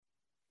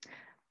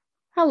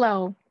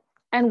Hello,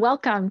 and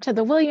welcome to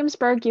the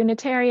Williamsburg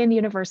Unitarian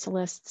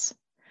Universalists.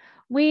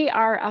 We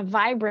are a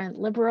vibrant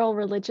liberal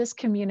religious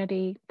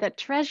community that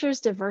treasures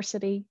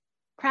diversity,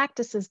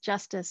 practices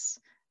justice,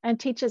 and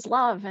teaches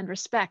love and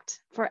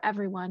respect for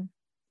everyone.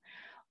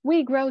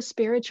 We grow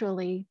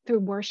spiritually through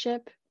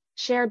worship,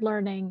 shared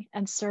learning,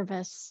 and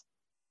service,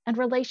 and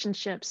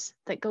relationships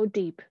that go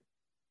deep.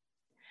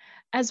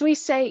 As we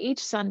say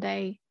each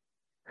Sunday,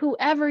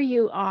 whoever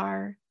you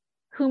are,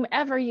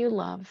 whomever you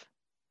love,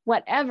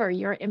 whatever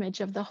your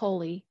image of the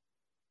holy,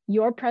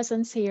 your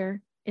presence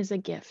here is a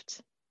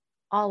gift.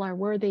 All are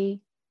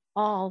worthy,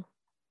 all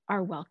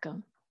are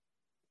welcome.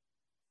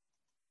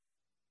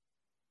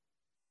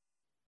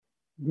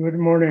 Good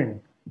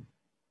morning.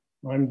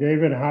 I'm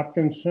David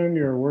Hopkinson,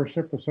 your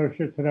worship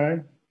associate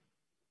today.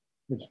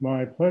 It's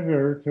my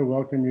pleasure to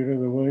welcome you to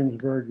the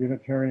Williamsburg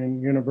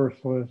Unitarian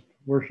Universalist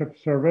worship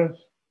service.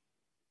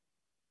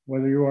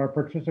 Whether you are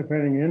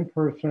participating in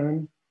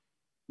person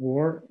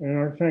or in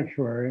our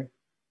sanctuary,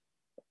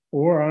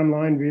 or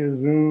online via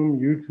Zoom,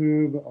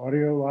 YouTube,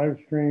 audio live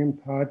stream,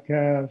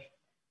 podcast,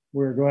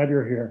 we're glad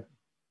you're here.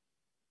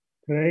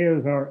 Today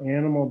is our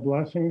animal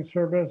blessing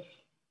service,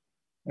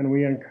 and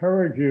we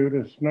encourage you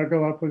to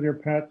snuggle up with your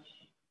pets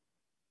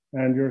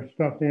and your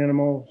stuffed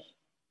animals.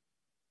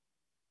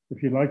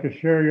 If you'd like to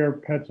share your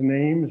pets'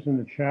 names in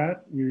the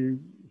chat,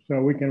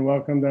 so we can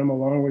welcome them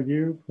along with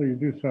you, please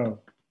do so.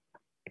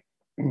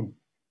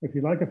 If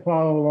you'd like to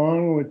follow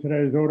along with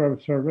today's order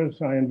of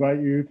service, I invite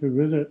you to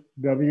visit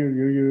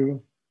wuu.org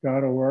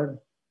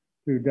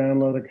to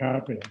download a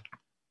copy.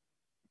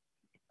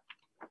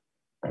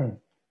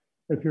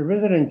 If you're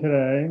visiting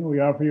today,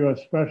 we offer you a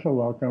special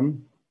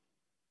welcome.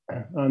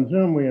 On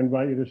Zoom, we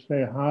invite you to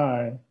say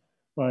hi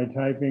by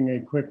typing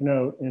a quick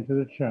note into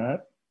the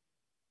chat.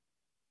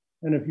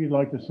 And if you'd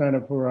like to sign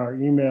up for our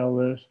email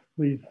list,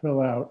 please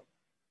fill out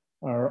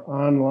our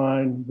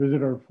online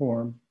visitor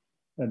form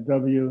at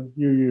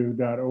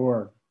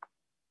wuu.org.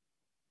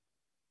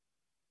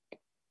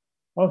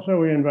 Also,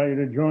 we invite you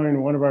to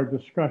join one of our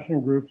discussion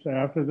groups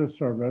after the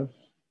service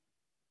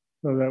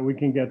so that we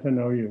can get to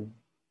know you.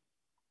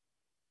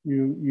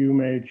 You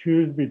may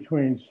choose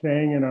between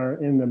staying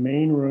in the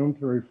main room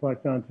to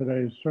reflect on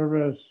today's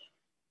service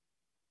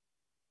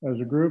as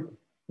a group,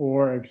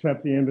 or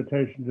accept the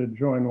invitation to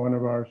join one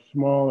of our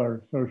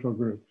smaller social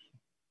groups.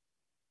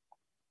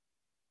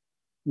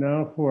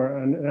 Now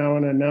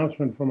an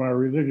announcement from our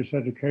religious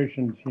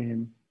education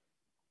team.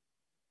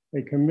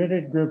 A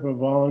committed group of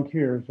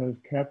volunteers has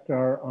kept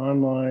our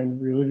online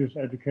religious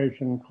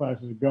education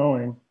classes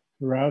going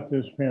throughout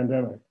this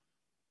pandemic.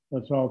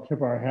 Let's all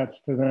tip our hats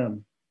to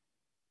them.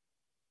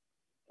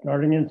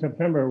 Starting in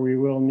September, we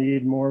will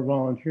need more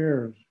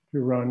volunteers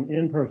to run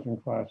in-person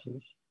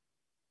classes.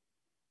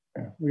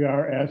 We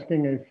are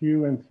asking a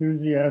few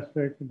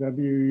enthusiastic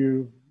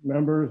WU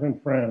members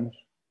and friends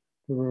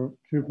to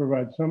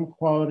provide some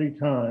quality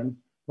time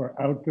for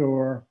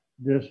outdoor,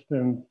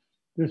 distanced,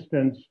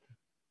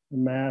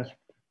 masked,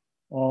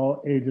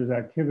 all ages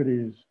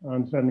activities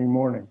on Sunday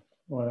mornings.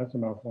 Well, that's a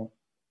mouthful.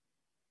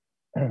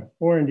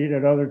 Or indeed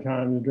at other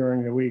times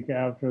during the week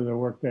after the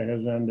workday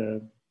has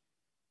ended.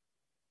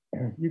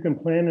 You can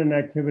plan an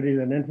activity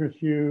that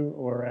interests you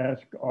or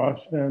ask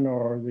Austin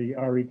or the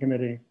RE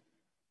committee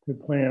to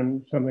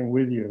plan something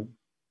with you.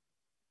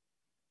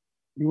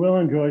 You will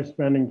enjoy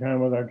spending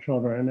time with our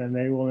children, and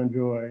they will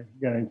enjoy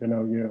getting to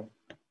know you.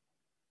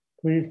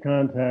 Please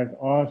contact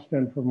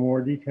Austin for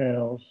more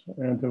details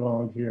and to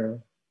volunteer.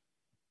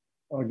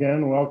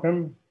 Again,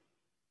 welcome.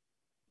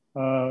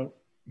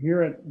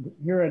 Here at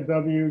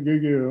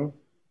WUU,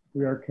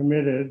 we are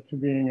committed to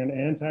being an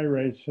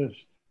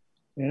anti-racist,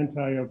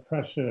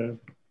 anti-oppressive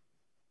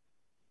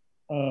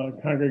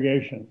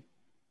congregation.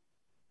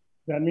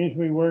 That means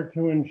we work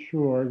to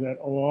ensure that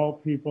all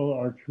people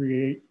are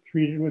treated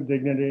with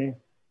dignity,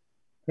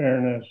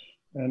 fairness,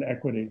 and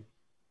equity.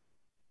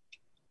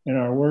 In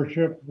our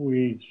worship,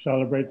 we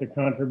celebrate the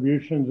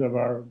contributions of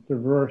our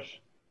diverse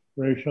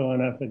racial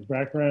and ethnic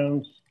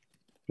backgrounds,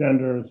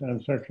 genders,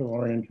 and sexual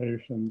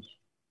orientations.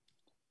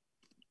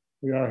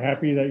 We are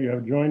happy that you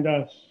have joined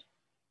us,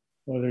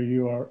 whether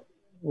you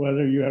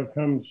have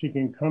come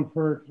seeking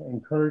comfort,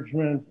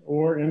 encouragement,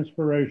 or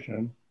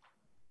inspiration,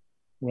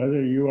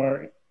 whether you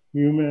are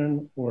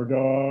human or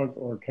dog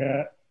or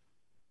cat,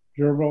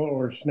 gerbil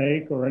or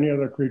snake or any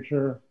other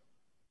creature,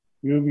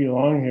 you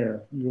belong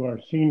here. You are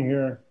seen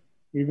here,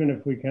 even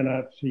if we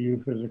cannot see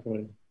you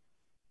physically.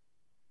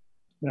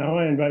 Now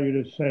I invite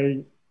you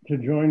to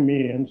join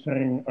me in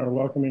saying our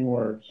welcoming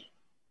words.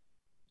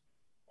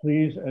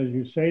 Please, as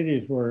you say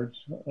these words,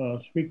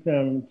 speak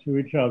them to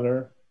each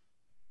other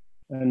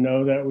and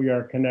know that we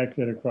are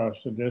connected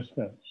across the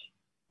distance.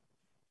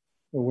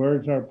 The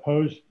words are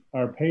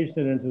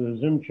pasted into the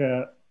Zoom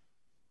chat.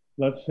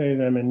 Let's say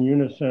them in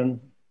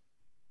unison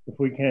if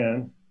we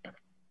can.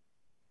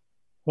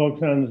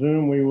 Folks on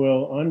Zoom, we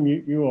will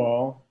unmute you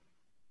all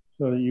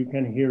so that you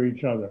can hear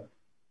each other.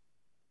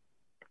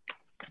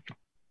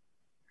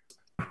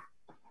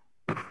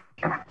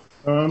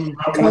 Whether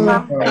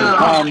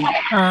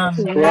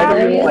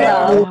you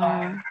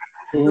are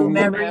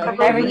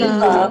whomever you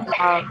love,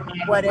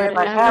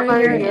 whatever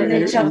your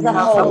image of the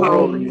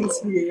holy,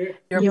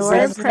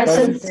 your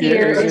presence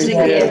here is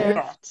a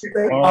gift.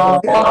 All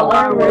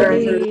are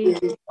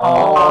worthy,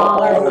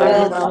 all are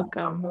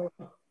welcome.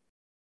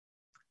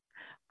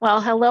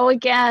 Well, hello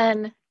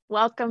again.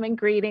 Welcome and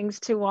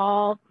greetings to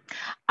all.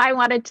 I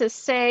wanted to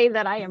say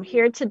that I am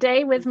here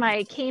today with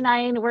my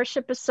canine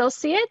worship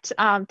associate.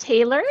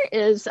 Taylor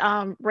is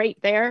right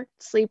there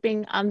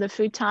sleeping on the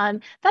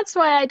futon. That's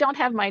why I don't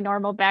have my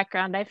normal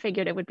background. I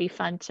figured it would be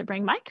fun to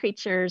bring my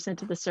creatures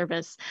into the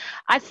service.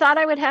 I thought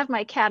I would have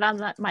my cat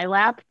on my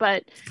lap,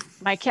 but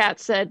my cat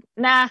said,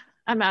 nah,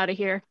 I'm out of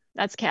here.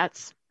 That's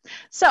cats.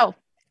 So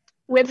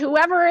with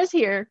whoever is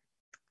here,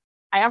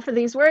 I offer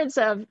these words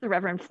of the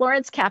Reverend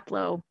Florence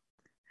Kaplow.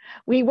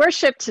 We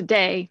worship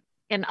today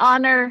in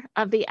honor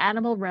of the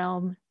animal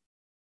realm,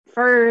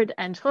 furred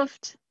and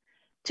hoofed,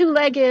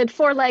 two-legged,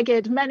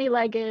 four-legged,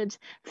 many-legged,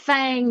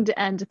 fanged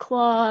and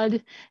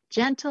clawed,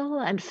 gentle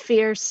and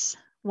fierce,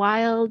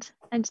 wild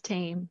and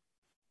tame.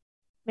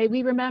 May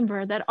we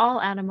remember that all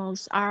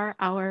animals are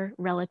our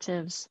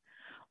relatives,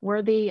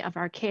 worthy of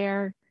our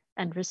care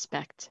and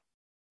respect.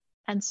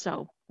 And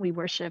so we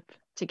worship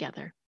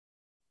together.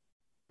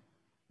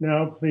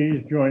 Now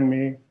please join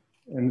me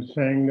in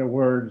saying the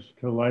words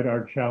to light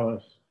our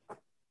chalice.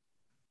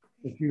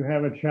 If you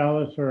have a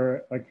chalice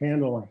or a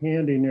candle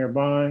handy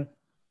nearby,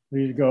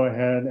 please go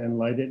ahead and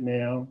light it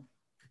now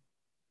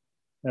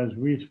as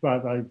we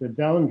spotlight the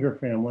Dellinger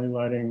family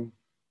lighting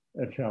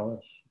a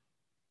chalice.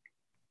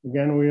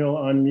 Again, we'll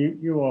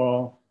unmute you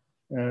all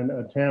and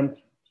attempt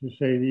to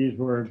say these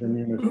words in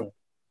unison.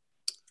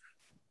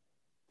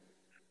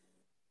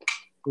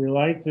 We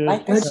light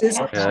this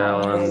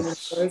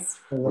chalice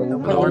for the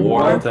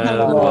warmth and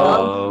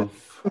love,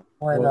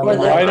 For the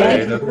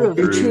light of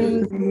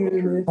truth,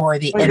 for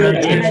the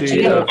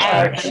energy of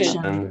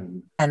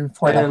action, and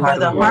for the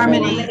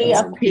harmony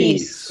of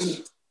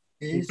peace.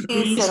 Peace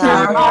in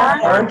our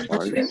hearts,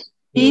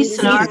 peace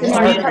in our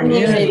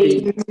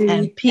community,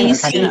 and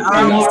peace in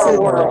our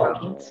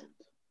world.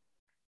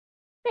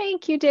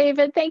 Thank you,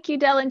 David. Thank you,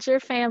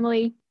 Dellinger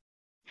family.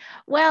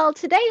 Well,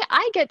 today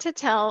I get to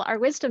tell our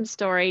wisdom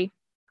story.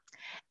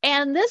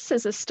 And this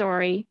is a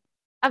story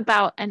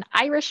about an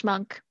Irish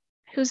monk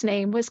whose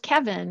name was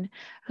Kevin,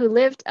 who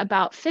lived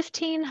about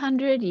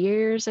 1,500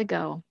 years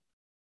ago.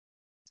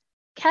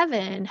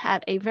 Kevin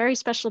had a very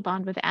special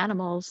bond with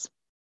animals.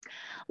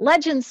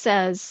 Legend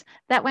says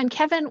that when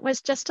Kevin was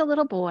just a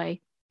little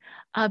boy,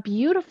 a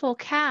beautiful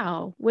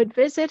cow would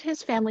visit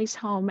his family's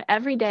home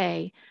every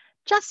day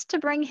just to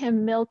bring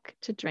him milk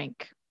to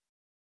drink.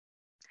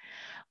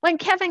 When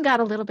Kevin got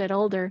a little bit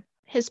older,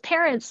 his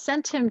parents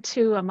sent him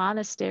to a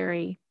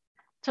monastery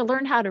to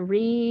learn how to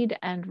read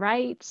and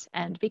write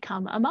and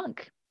become a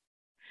monk.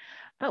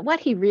 But what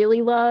he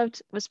really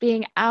loved was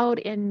being out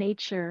in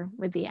nature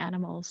with the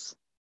animals.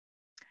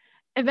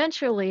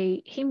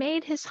 Eventually, he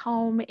made his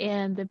home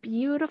in the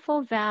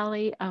beautiful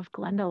valley of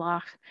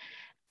Glendalough,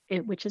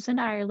 which is in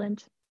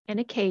Ireland, in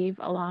a cave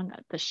along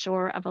the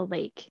shore of a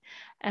lake.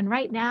 And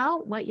right now,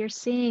 what you're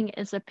seeing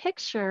is a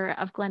picture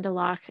of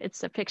Glendalough.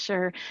 It's a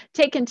picture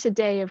taken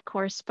today, of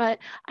course, but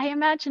I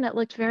imagine it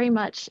looked very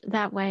much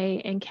that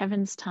way in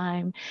Kevin's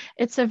time.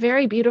 It's a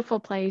very beautiful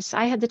place.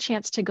 I had the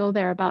chance to go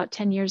there about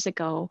 10 years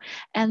ago,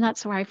 and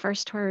that's where I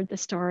first heard the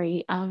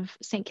story of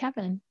St.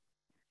 Kevin.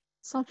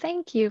 So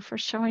thank you for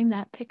showing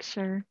that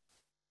picture.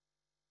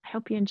 I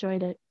hope you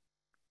enjoyed it.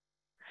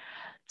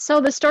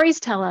 So the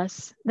stories tell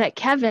us that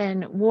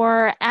Kevin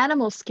wore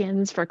animal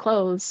skins for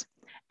clothes,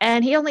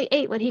 and he only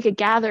ate what he could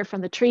gather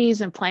from the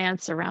trees and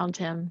plants around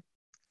him.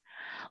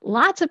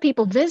 Lots of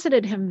people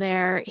visited him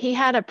there. He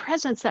had a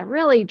presence that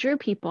really drew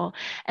people.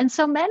 And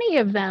so many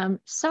of them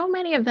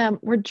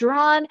were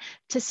drawn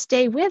to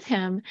stay with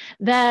him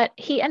that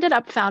he ended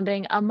up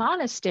founding a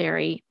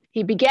monastery.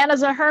 He began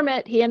as a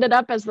hermit. He ended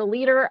up as the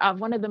leader of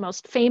one of the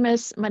most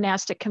famous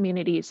monastic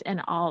communities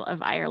in all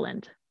of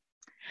Ireland.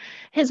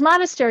 His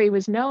monastery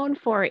was known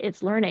for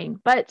its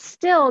learning, but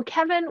still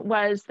Kevin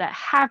was the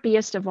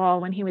happiest of all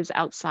when he was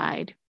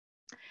outside.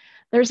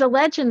 There's a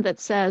legend that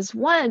says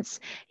once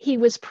he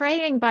was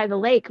praying by the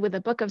lake with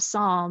a book of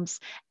Psalms,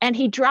 and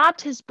he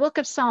dropped his book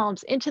of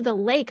Psalms into the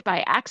lake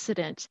by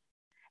accident.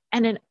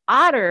 And an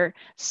otter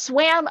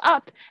swam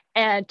up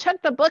and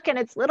took the book in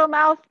its little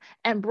mouth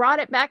and brought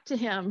it back to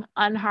him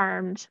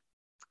unharmed.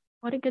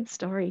 What a good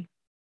story.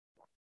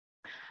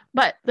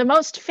 But the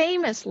most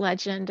famous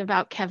legend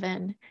about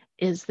Kevin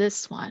is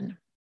this one.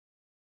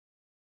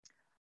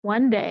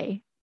 One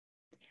day,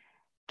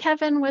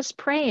 Kevin was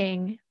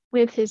praying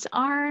with his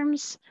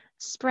arms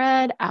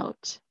spread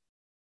out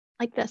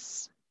like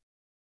this.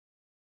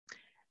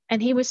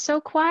 And he was so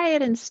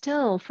quiet and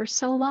still for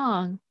so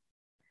long.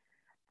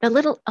 A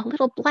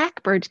little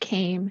blackbird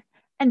came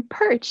and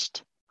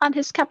perched on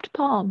his cupped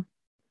palm.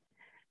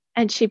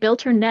 And she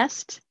built her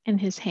nest in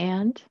his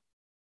hand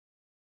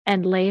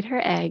and laid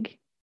her egg.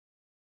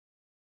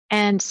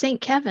 And St.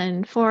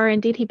 Kevin, for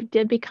indeed he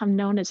did become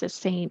known as a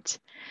saint,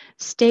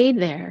 stayed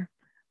there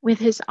with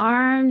his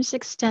arms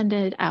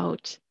extended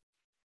out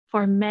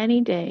for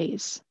many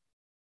days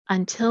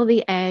until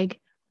the egg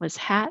was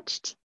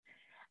hatched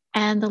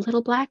and the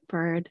little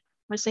blackbird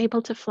was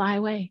able to fly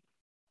away.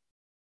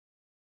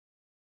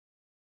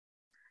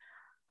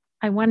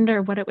 I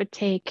wonder what it would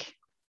take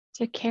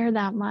to care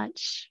that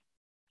much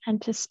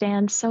and to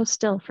stand so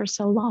still for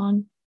so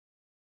long.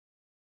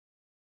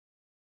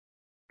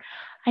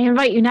 I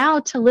invite you now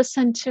to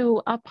listen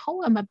to a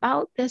poem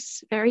about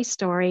this very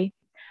story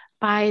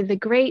by the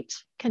great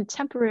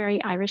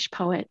contemporary Irish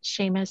poet,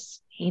 Seamus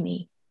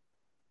Heaney.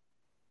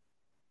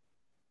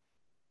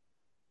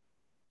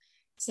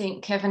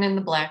 St. Kevin and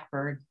the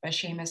Blackbird by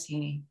Seamus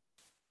Heaney.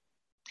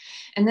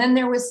 And then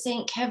there was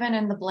St. Kevin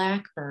and the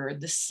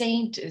Blackbird. The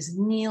saint is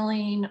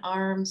kneeling,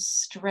 arms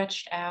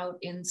stretched out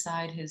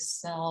inside his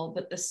cell,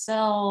 but the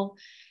cell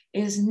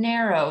is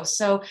narrow,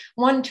 so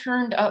one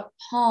turned up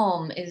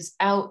palm is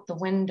out the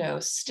window,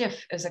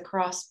 stiff as a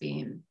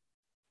crossbeam.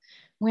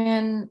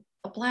 When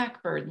a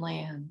blackbird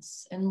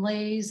lands and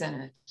lays in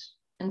it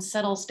and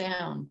settles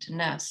down to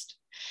nest,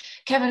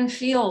 Kevin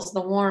feels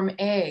the warm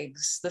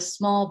eggs, the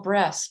small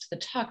breast, the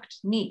tucked,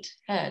 neat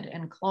head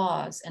and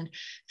claws, and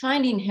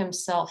finding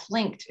himself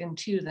linked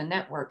into the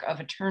network of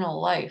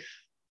eternal life,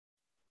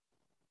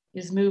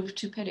 is moved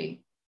to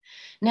pity.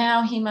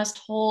 Now he must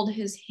hold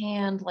his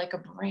hand like a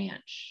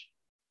branch,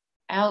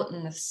 out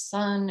in the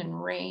sun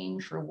and rain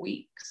for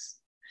weeks,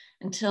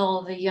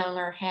 until the young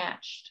are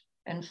hatched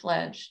and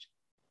fledged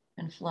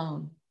and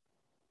flown.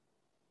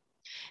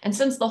 And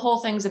since the whole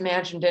thing's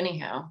imagined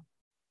anyhow,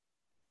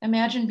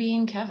 imagine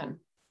being Kevin.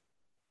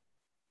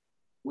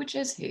 Which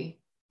is he?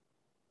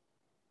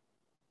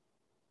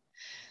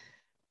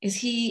 Is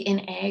he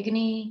in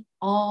agony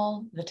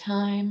all the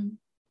time?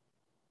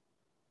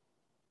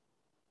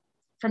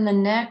 From the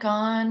neck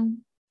on,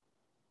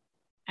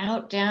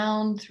 out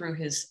down through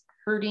his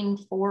hurting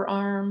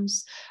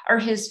forearms, are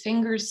his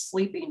fingers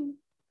sleeping?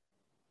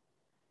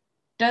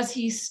 Does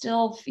he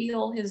still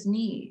feel his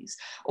knees?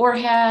 Or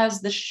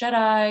has the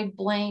shut-eye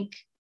blank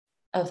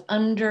of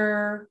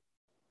under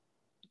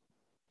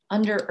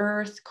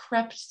earth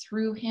crept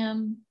through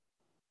him?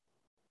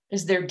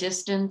 Is there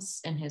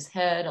distance in his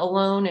head,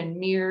 alone and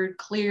mirrored,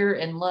 clear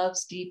in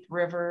love's deep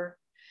river,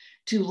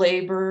 to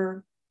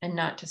labor and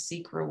not to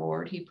seek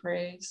reward, he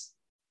prays?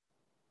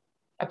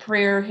 A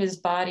prayer his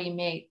body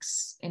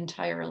makes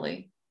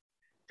entirely,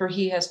 for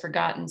he has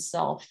forgotten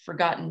self,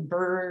 forgotten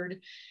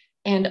bird,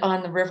 and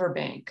on the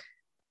riverbank,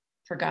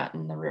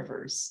 forgotten the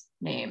river's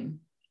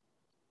name.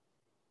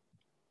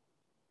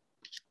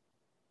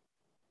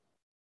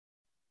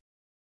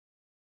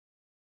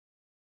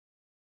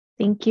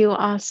 Thank you,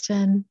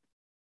 Austin.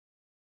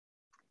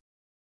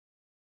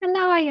 And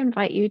now I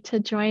invite you to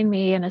join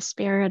me in a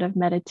spirit of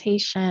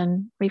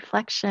meditation,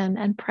 reflection,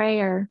 and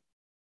prayer.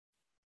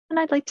 And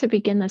I'd like to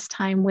begin this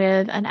time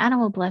with an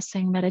animal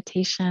blessing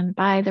meditation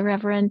by the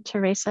Reverend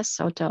Teresa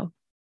Soto.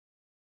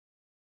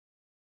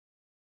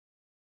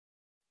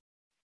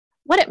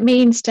 What it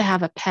means to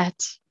have a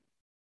pet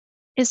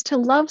is to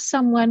love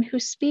someone who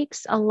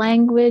speaks a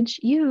language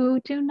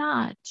you do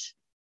not.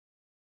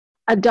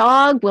 A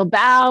dog will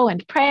bow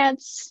and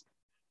prance.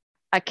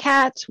 A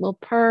cat will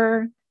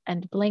purr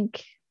and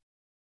blink.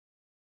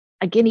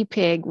 A guinea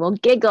pig will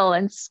giggle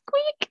and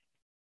squeak.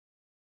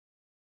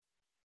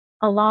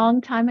 A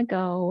long time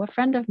ago, a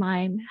friend of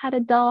mine had a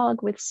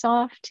dog with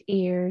soft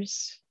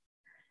ears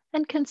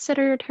and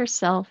considered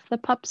herself the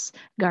pup's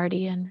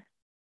guardian.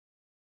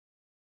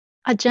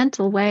 A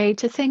gentle way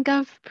to think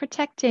of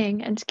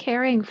protecting and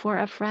caring for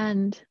a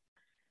friend.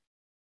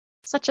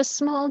 Such a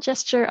small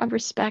gesture of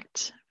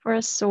respect for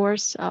a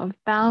source of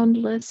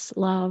boundless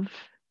love.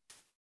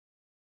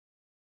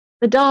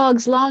 The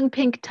dog's long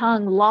pink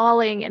tongue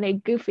lolling in a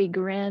goofy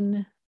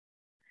grin.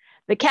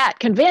 The cat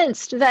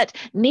convinced that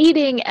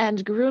kneading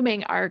and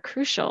grooming are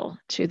crucial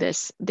to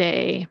this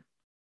day.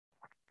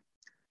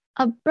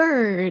 A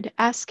bird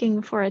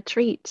asking for a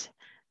treat,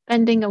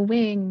 bending a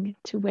wing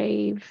to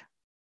wave.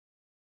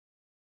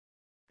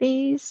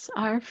 These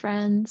are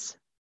friends.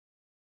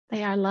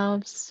 They are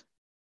loves.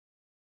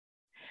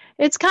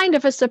 It's kind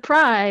of a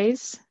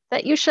surprise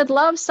that you should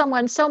love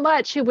someone so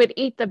much who would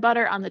eat the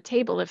butter on the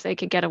table if they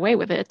could get away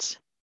with it,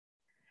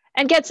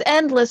 and gets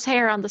endless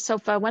hair on the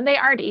sofa when they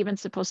aren't even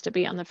supposed to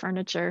be on the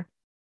furniture.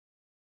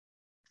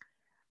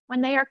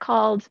 When they are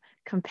called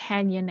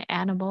companion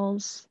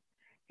animals,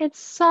 it's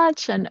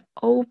such an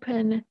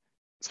open,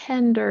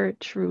 tender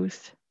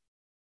truth.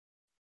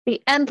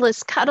 The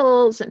endless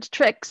cuddles and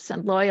tricks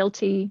and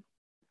loyalty,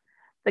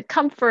 the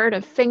comfort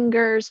of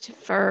fingers to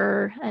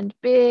fur and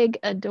big,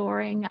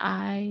 adoring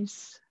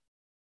eyes.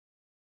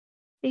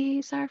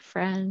 These are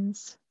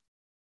friends.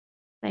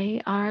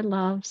 They are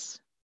loves.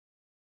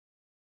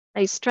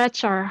 They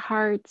stretch our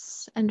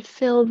hearts and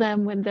fill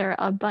them with their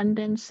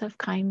abundance of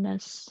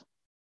kindness.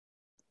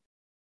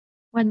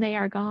 When they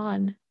are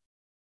gone,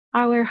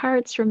 our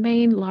hearts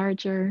remain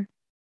larger,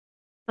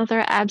 though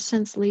their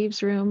absence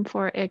leaves room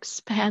for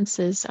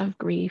expanses of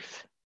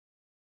grief.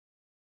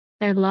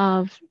 Their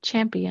love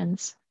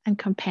champions and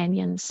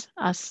companions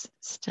us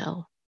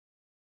still.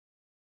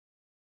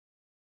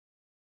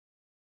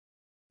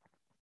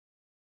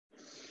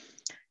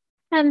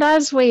 And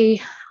as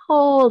we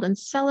hold and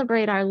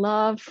celebrate our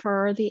love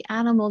for the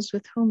animals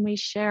with whom we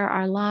share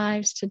our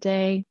lives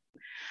today,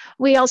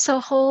 we also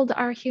hold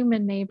our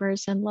human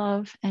neighbors in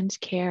love and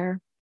care.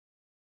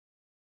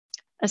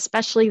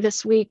 Especially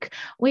this week,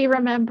 we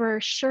remember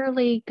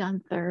Shirley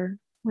Gunther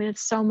with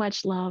so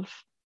much love.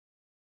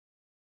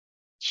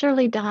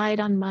 Shirley died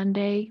on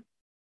Monday.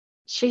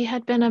 She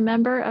had been a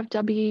member of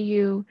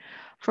WU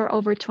for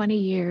over 20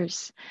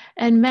 years,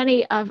 and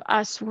many of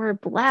us were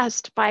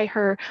blessed by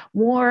her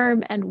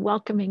warm and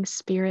welcoming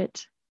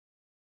spirit.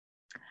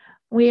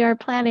 We are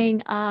planning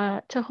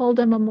to hold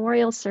a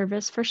memorial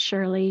service for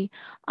Shirley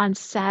on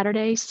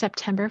Saturday,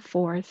 September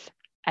 4th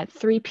at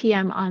 3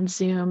 p.m. on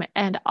Zoom,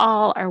 and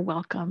all are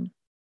welcome.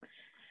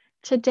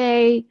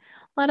 Today,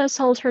 let us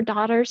hold her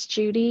daughters,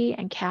 Judy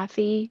and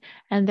Kathy,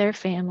 and their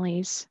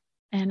families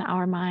in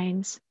our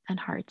minds and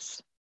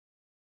hearts.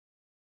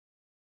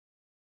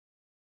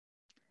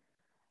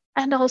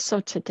 And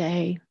also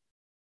today,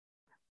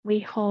 we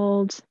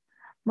hold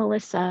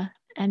Melissa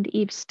and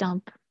Eve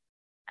Stump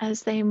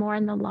as they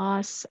mourn the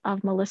loss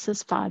of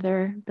Melissa's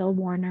father, Bill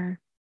Warner.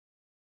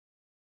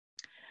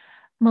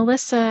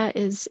 Melissa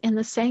is in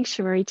the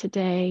sanctuary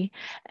today,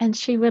 and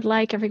she would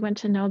like everyone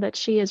to know that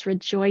she is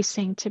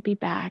rejoicing to be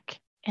back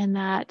in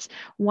that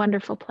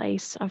wonderful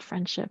place of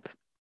friendship.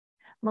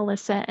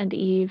 Melissa and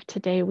Eve,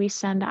 today we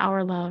send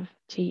our love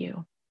to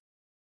you.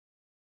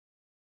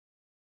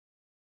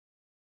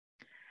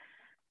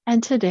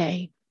 And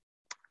today,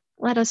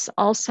 let us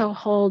also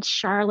hold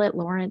Charlotte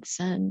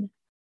Lawrenson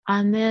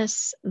on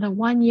this, the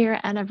 1-year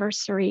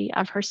anniversary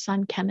of her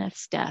son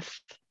Kenneth's death.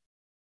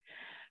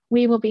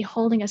 We will be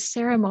holding a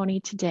ceremony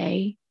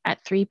today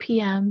at 3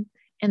 p.m.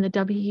 in the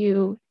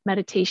WU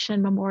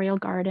Meditation Memorial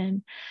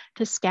Garden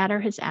to scatter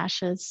his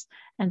ashes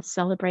and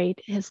celebrate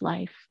his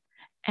life.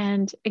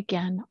 And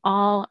again,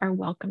 all are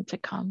welcome to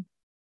come.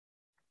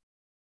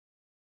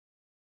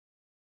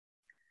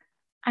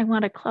 I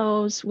want to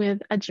close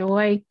with a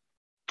joy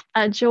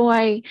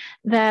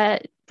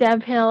that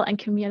Deb Hill and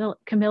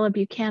Camilla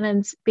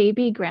Buchanan's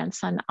baby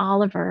grandson,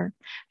 Oliver,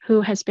 who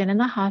has been in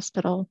the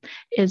hospital,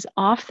 is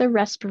off the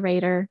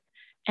respirator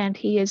and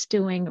he is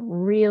doing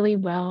really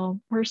well.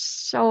 We're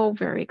so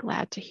very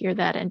glad to hear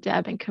that. And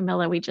Deb and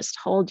Camilla, we just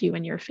hold you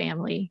and your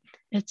family.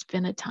 It's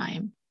been a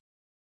time.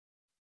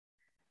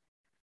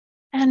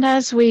 And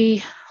as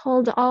we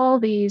hold all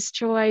these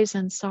joys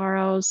and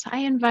sorrows, I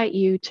invite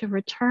you to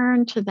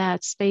return to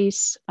that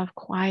space of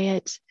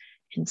quiet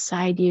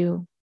inside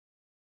you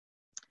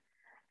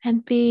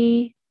and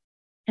be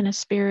in a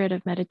spirit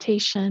of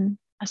meditation,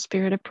 a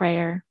spirit of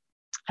prayer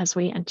as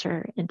we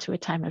enter into a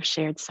time of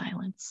shared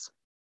silence.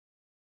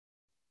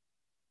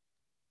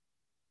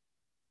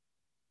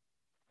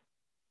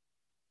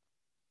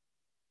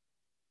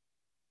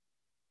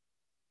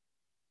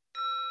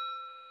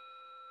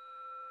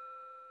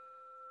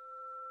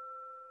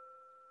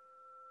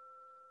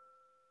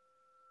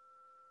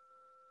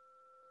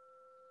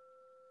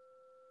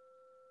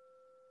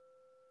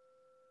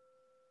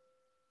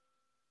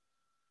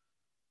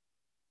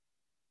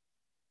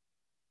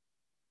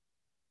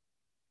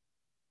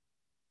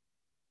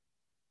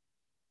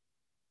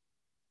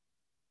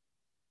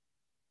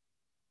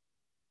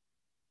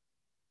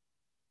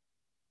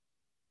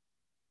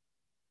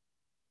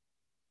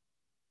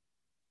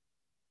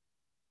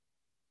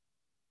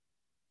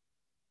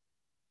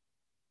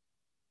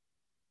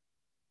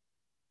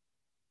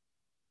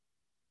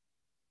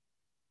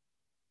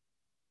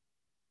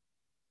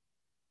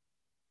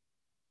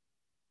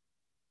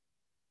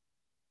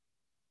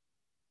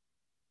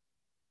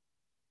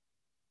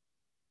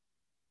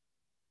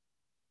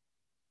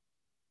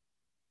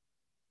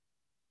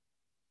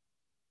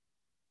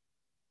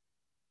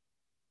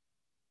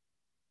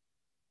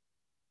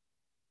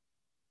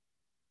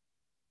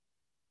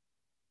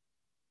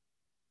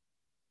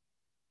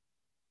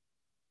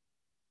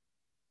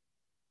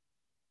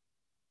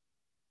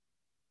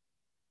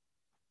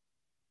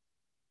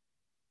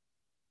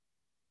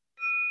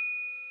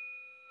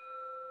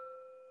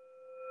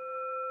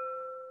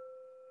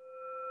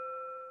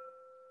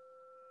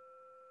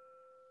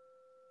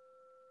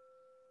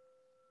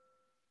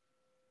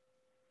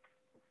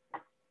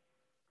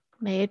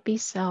 May it be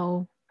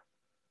so.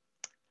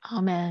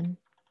 Amen.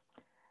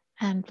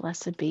 And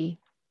blessed be.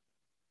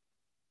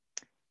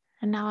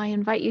 And now I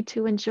invite you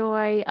to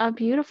enjoy a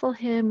beautiful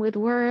hymn with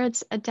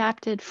words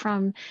adapted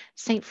from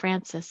St.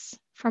 Francis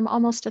from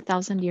almost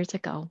 1,000 years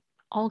ago,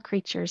 All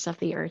Creatures of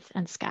the Earth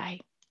and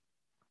Sky.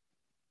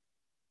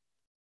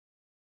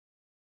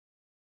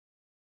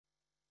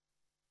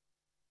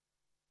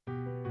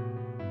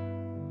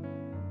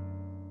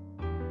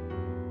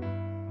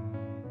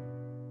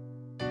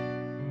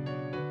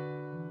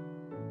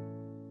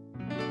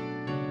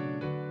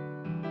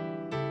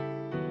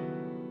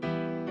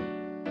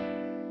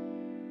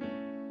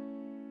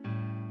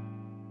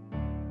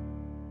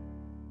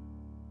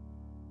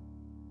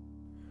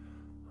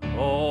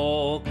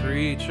 All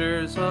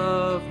creatures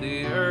of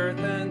the earth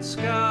and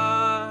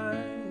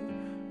sky,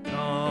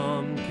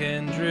 come,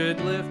 kindred,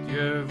 lift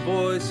your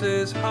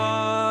voices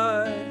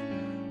high.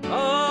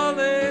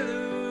 Alleluia.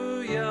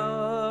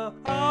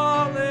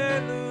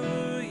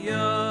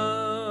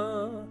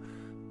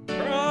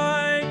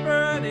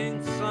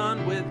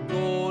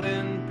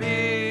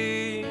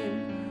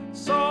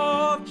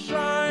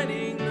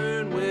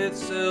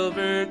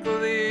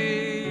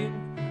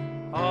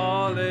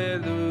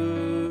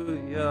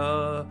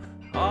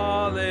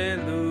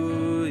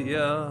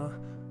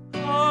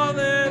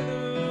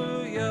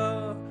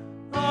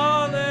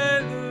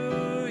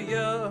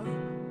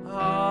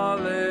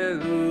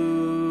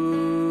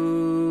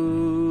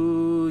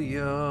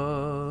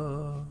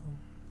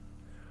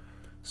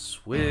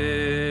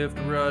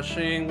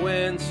 rushing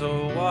wind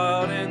so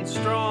wild and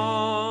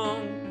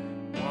strong,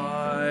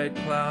 white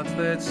clouds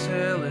that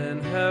sail in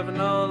heaven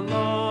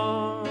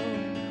along.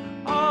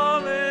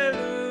 Alleluia,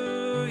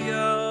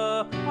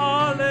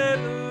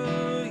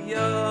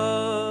 alleluia.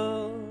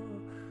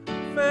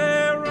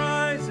 Fair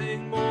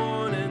rising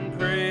morning,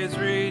 praise,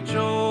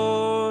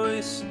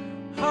 rejoice.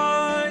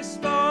 High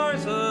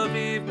stars of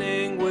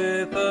evening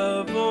with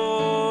a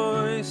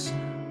voice.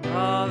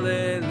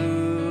 Alleluia,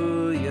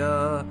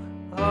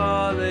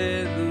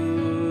 alleluia,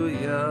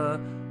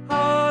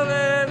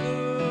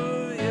 alleluia,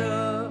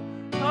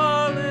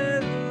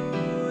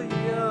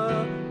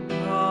 alleluia,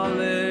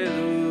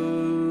 alleluia.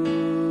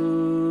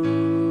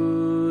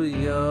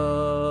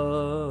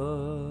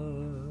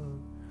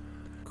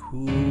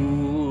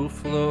 Cool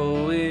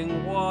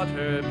flowing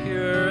water,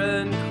 pure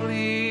and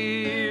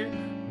clear,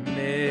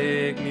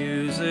 make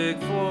music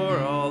for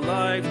all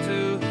life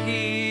to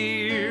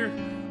hear.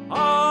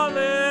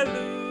 Alleluia,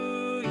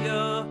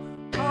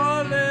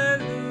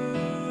 alleluia.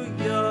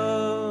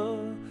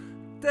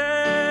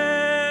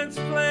 Dance,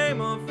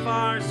 flame of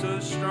fire so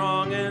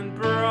strong and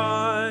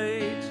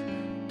bright,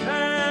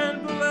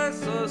 and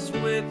bless us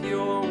with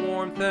your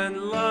warmth and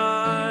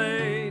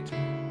light.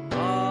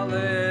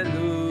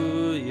 Alleluia,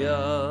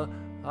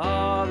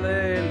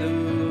 alleluia,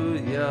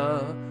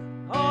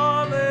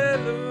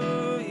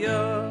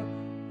 alleluia,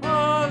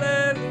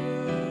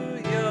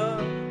 alleluia,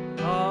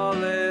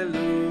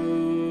 alleluia.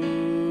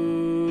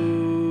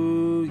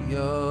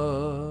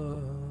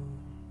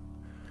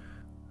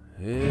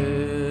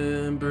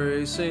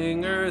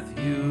 Embracing earth,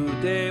 you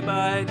day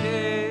by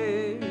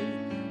day,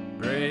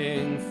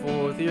 bring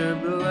forth your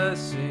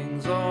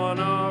blessings on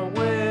our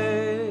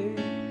way.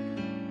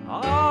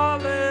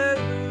 Alleluia,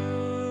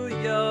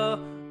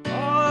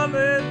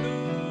 alleluia.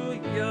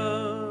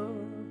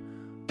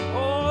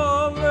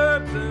 All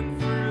herbs and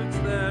fruits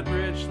that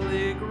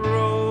richly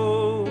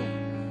grow,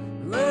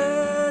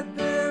 let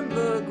them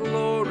the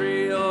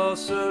glory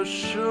also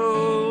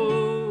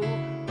show.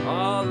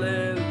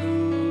 Alleluia,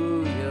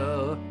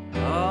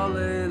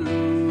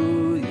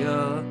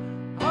 alleluia,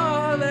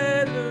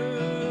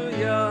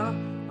 alleluia,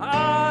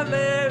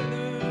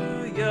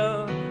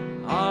 alleluia,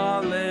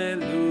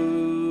 alleluia.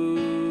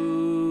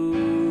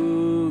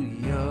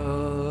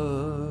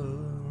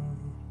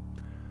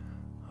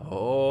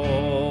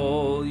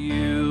 All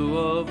you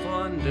of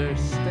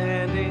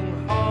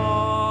understanding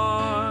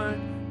heart,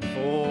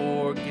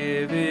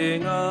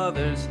 forgiving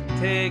others,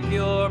 take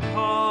your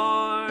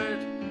part.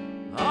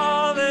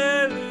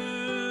 Alleluia,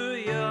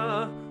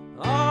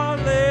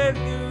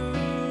 alleluia.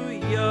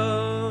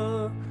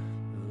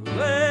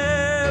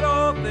 Let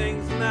all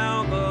things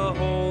now the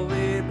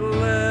holy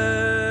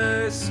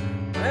bless,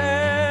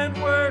 and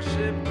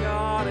worship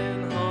God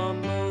in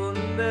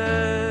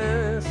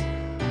humbleness.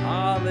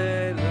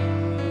 Alleluia,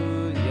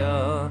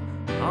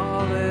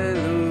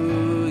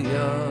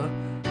 alleluia,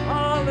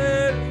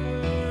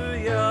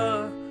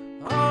 alleluia,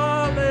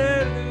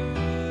 alleluia,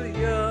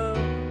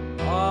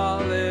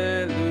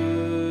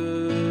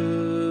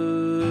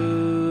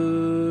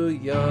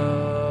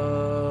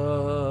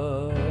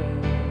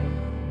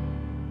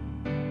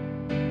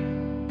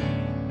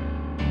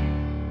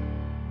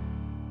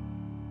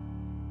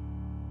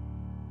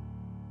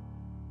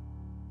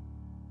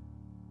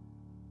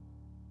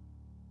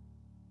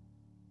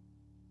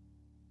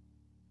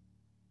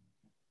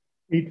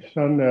 Each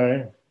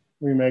Sunday,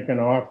 we make an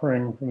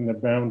offering from the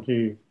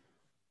bounty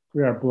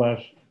we are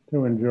blessed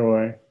to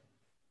enjoy.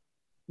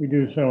 We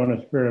do so in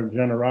a spirit of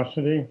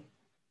generosity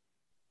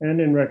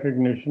and in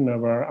recognition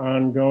of our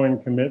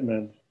ongoing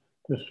commitment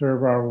to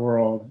serve our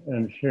world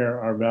and share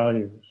our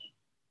values.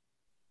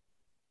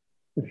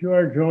 If you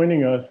are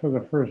joining us for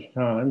the first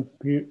time,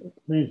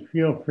 please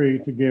feel free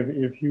to give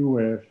if you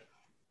wish,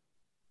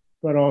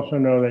 but also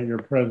know that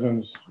your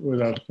presence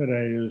with us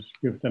today is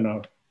gift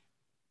enough.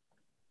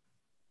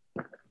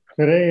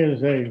 Today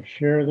is a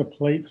Share the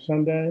Plate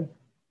Sunday.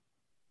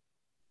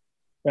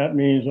 That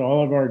means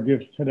all of our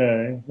gifts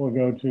today will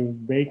go to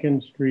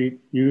Bacon Street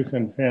Youth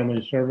and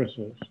Family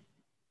Services.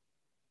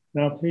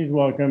 Now please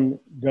welcome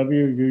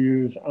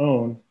WUU's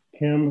own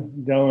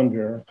Kim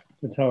Dellinger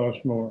to tell us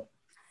more.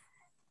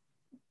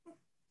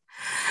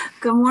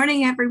 Good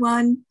morning,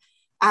 everyone.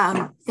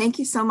 Thank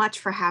you so much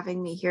for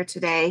having me here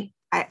today.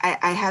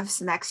 I have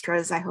some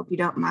extras. I hope you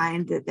don't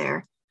mind that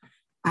they're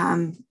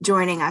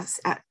joining us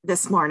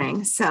this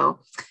morning. So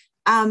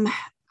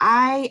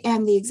I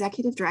am the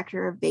executive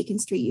director of Bacon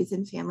Street Youth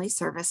and Family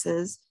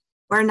Services.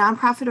 We're a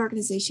nonprofit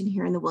organization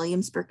here in the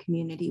Williamsburg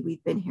community.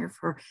 We've been here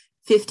for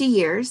 50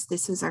 years.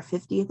 This is our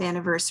 50th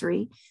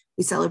anniversary.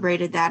 We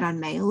celebrated that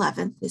on May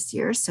 11th this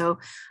year. So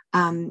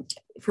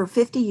for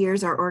 50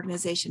 years, our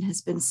organization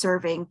has been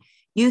serving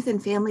youth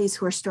and families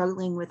who are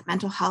struggling with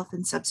mental health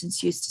and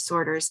substance use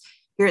disorders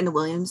here in the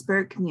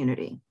Williamsburg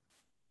community.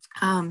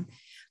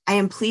 I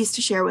am pleased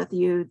to share with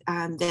you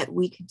that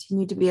we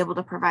continue to be able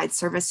to provide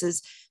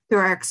services through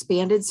our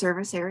expanded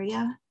service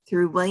area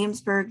through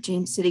Williamsburg,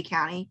 James City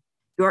County,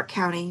 York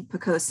County,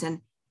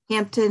 Poquoson,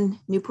 Hampton,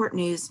 Newport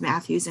News,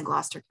 Matthews, and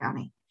Gloucester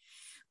County.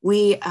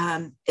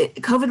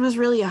 COVID was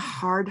really a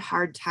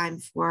hard time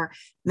for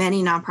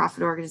many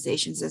nonprofit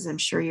organizations, as I'm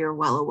sure you're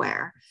well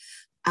aware.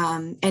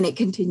 And it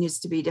continues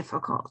to be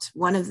difficult.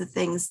 One of the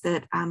things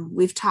that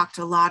we've talked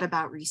a lot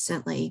about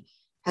recently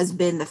has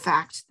been the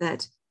fact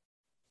that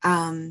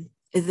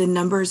the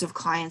numbers of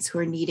clients who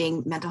are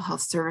needing mental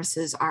health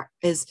services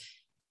is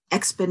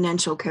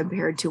exponential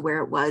compared to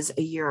where it was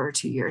a year or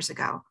 2 years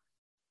ago.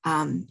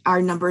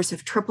 Our numbers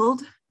have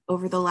tripled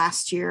over the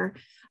last year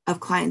of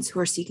clients who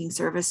are seeking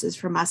services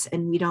from us,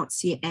 and we don't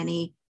see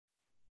any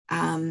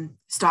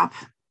stop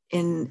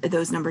in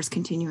those numbers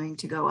continuing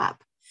to go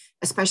up,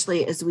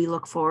 especially as we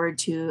look forward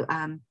to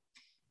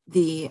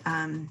the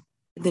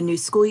new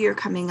school year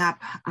coming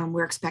up.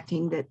 We're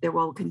expecting that there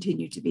will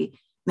continue to be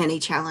many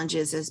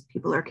challenges as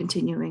people are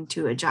continuing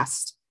to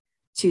adjust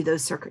to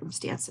those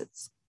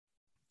circumstances.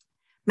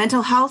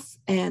 Mental health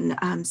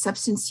and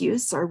substance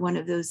use are one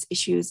of those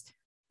issues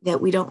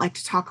that we don't like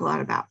to talk a lot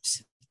about.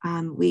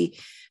 We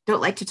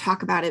don't like to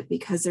talk about it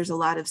because there's a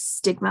lot of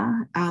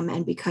stigma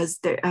and because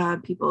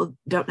people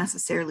don't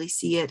necessarily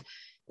see it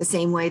the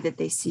same way that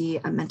they see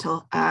a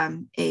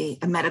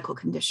medical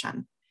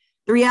condition.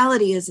 The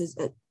reality is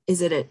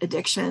that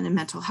addiction and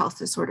mental health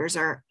disorders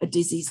are a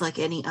disease like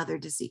any other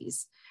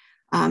disease.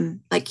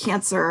 Like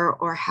cancer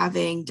or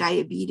having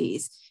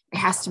diabetes, it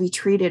has to be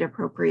treated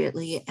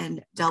appropriately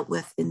and dealt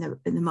with in the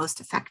most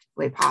effective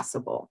way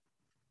possible.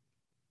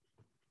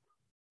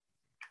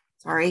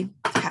 Sorry,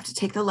 I have to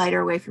take the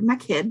lighter away from my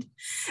kid.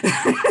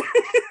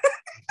 I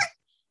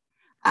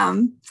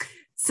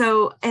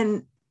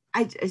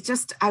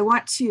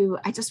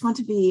just want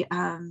to be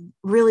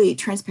really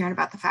transparent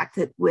about the fact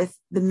that with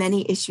the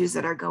many issues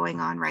that are going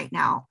on right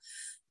now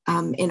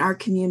in our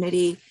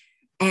community,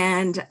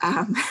 and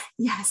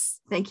yes,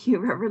 thank you,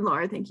 Reverend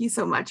Laura. Thank you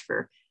so much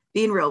for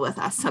being real with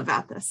us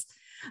about this.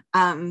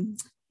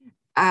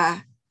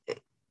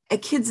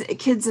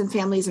 Kids and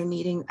families are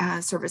needing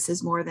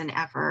services more than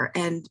ever.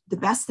 And the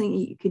best thing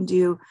you can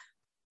do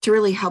to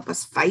really help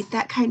us fight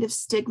that kind of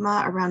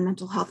stigma around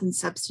mental health and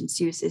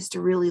substance use is to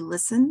really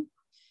listen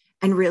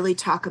and really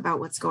talk about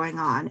what's going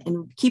on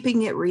and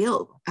keeping it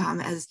real,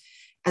 as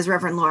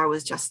Reverend Laura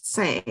was just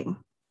saying.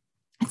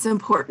 It's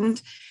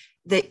important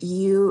that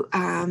you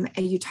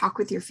talk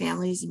with your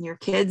families and your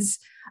kids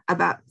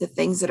about the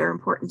things that are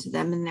important to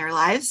them in their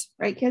lives,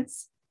 right,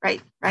 kids?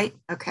 Right.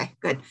 Okay,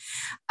 good.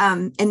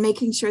 And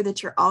making sure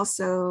that you're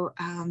also,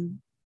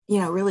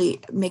 really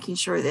making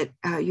sure that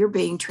you're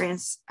being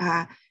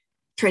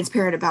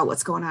transparent about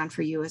what's going on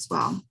for you as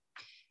well.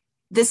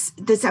 This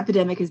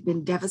epidemic has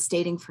been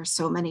devastating for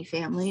so many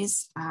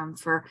families,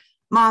 for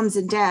moms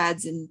and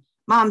dads and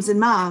moms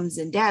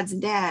and dads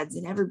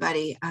and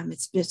everybody.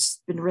 It's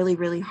just been really,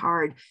 really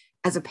hard.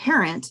 As a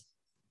parent,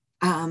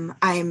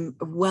 I'm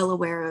well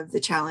aware of the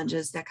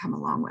challenges that come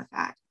along with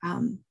that.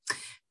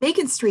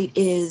 Bacon Street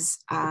is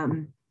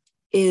a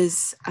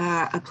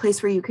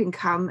place where you can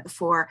come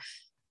for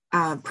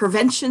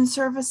prevention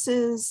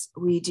services.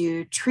 We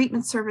do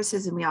treatment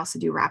services, and we also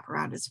do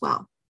wraparound as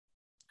well.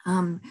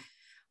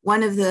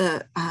 One of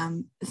the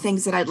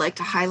things that I'd like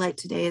to highlight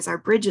today is our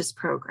Bridges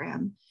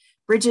program.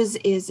 Bridges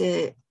is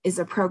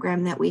a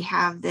program that we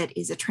have that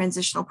is a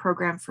transitional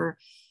program for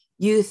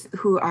youth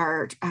who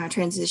are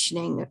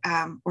transitioning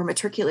or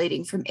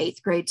matriculating from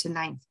 8th grade to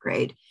 9th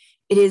grade.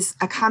 It is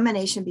a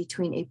combination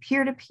between a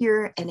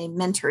peer-to-peer and a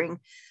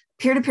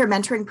peer-to-peer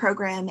mentoring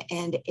program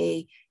and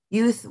a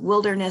youth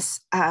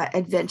wilderness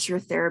adventure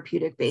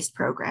therapeutic-based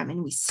program.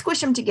 And we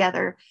squish them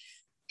together.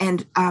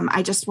 And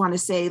I just want to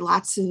say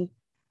lots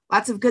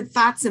of good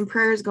thoughts and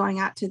prayers going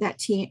out to that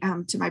team,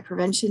 to my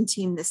prevention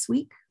team this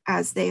week,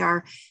 as they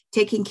are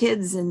taking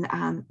kids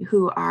and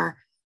who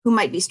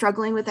might be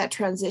struggling with that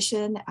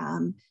transition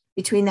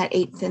between that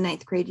 8th and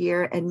 9th grade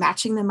year and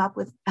matching them up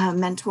with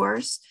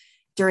mentors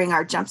during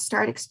our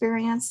Jumpstart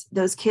experience.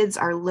 Those kids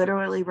are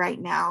literally right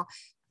now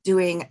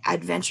doing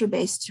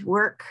adventure-based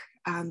work.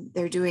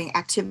 They're doing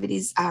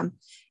activities.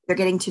 They're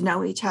getting to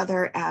know each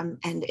other, and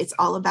it's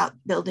all about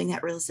building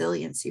that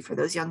resiliency for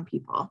those young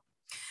people.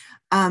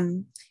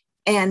 And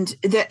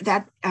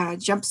that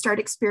Jumpstart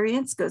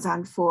experience goes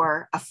on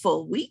for a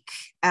full week.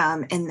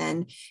 And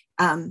then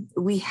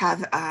we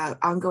have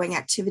ongoing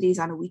activities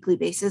on a weekly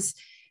basis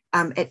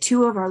at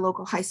 2 of our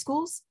local high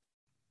schools.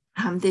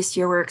 This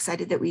year, we're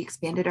excited that we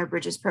expanded our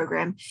Bridges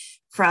program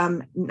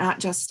from not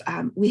just,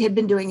 we had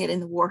been doing it in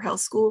the Warhill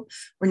School,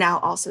 we're now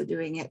also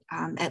doing it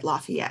at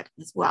Lafayette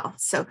as well.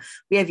 So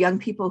we have young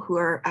people who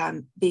are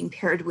being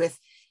paired with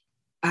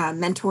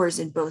mentors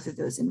in both of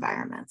those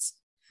environments.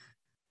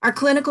 Our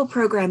clinical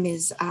program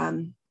is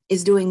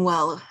doing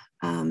well.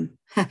 They're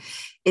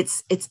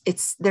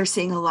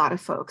seeing a lot of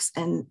folks,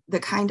 and the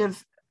kind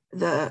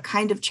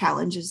of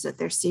challenges that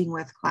they're seeing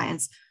with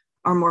clients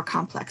are more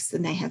complex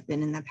than they have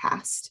been in the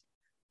past.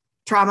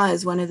 Trauma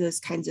is one of those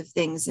kinds of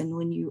things. And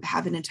when you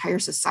have an entire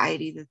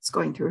society that's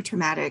going through a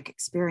traumatic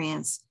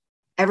experience,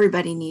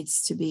 everybody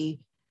needs to be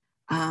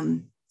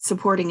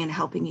supporting and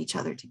helping each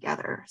other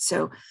together.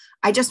 So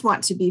I just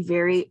want to be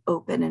very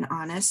open and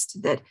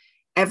honest that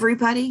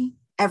everybody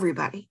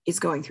everybody is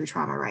going through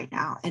trauma right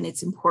now. And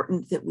it's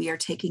important that we are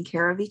taking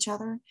care of each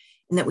other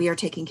and that we are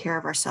taking care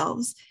of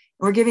ourselves.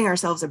 And we're giving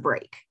ourselves a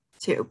break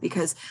too,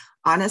 because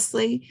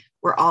honestly,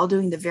 we're all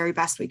doing the very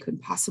best we could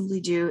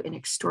possibly do in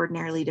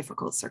extraordinarily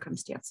difficult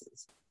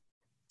circumstances.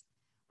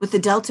 With the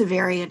Delta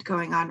variant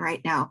going on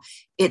right now,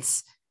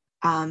 it's,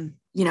 I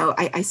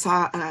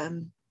saw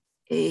an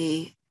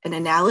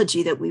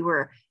analogy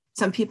that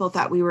some people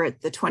thought we were at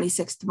the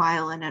 26th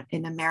mile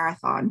in a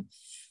marathon.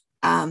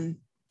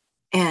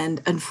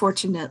 And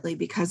unfortunately,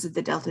 because of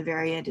the Delta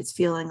variant, it's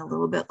feeling a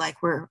little bit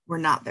like we're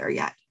not there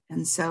yet.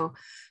 And so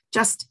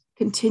just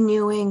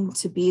continuing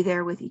to be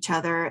there with each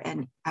other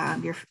and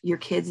your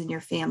kids and your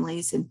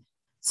families and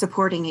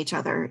supporting each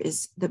other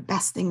is the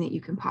best thing that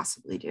you can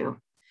possibly do.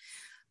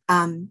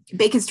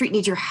 Bacon Street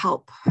needs your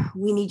help.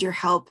 We need your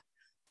help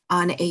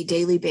on a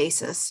daily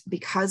basis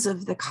because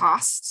of the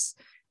costs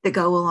that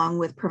go along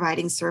with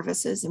providing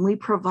services. And we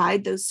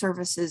provide those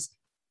services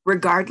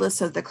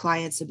regardless of the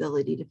client's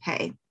ability to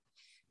pay.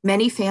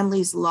 Many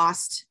families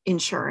lost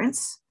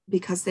insurance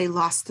because they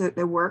lost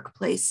their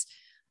workplace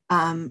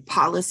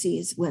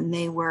policies when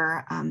they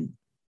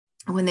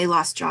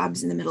lost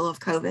jobs in the middle of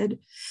COVID,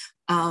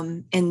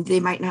 and they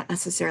might not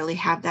necessarily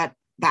have that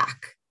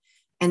back.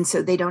 And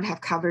so they don't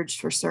have coverage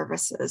for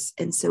services.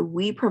 And so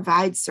we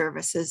provide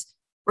services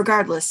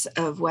regardless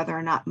of whether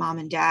or not mom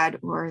and dad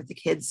or the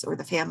kids or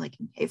the family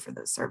can pay for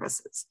those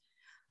services.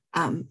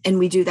 And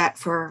we do that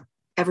for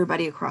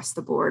everybody across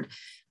the board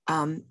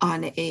on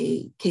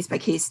a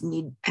case-by-case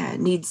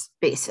needs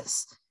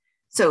basis.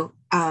 So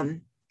I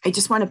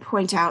just want to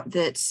point out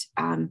that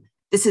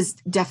this is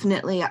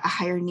definitely a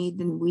higher need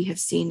than we have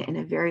seen in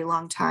a very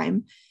long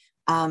time.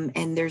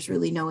 And there's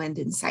really no end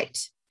in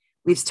sight.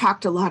 We've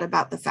talked a lot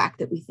about the fact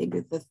that we think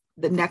that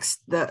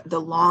the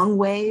long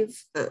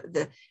wave,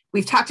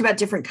 we've talked about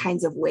different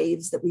kinds of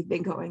waves that we've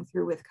been going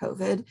through with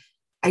COVID.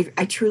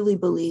 I truly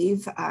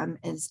believe,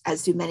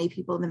 as do many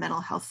people in the mental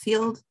health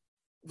field,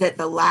 that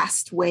the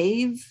last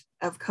wave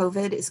of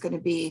COVID is going to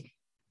be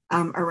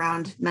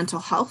around mental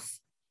health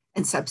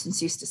and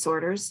substance use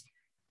disorders.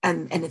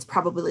 And it's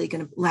probably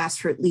going to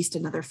last for at least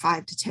another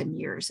 5 to 10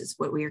 years is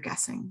what we are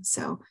guessing.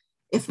 So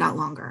if not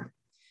longer.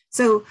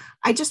 So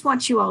I just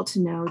want you all to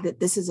know that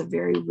this is a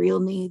very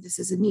real need. This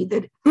is a need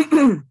that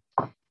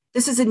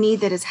this is a need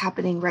that is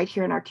happening right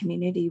here in our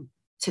community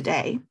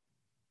today.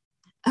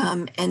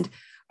 And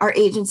our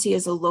agency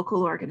is a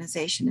local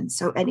organization. And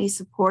so any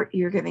support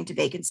you're giving to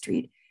Bacon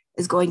Street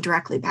is going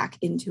directly back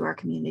into our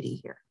community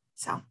here.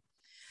 So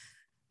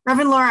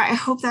Reverend Laura, I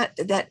hope that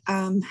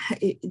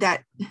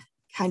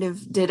kind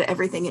of did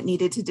everything it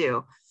needed to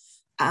do.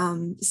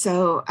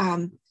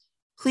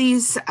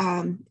 Please,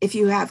 if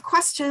you have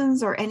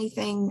questions or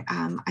anything,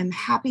 I'm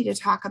happy to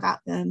talk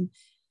about them.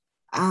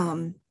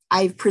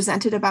 I've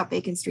presented about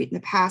Bacon Street in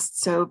the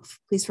past, so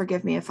please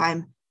forgive me if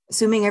I'm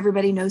assuming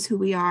everybody knows who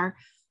we are.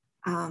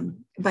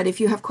 But if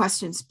you have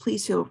questions,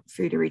 please feel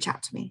free to reach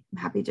out to me. I'm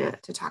happy to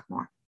talk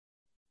more.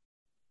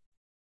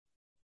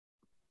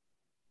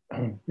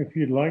 If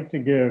you'd like to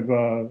give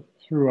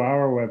through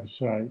our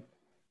website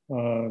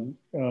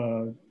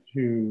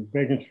to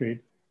Bacon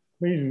Street,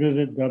 please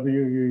visit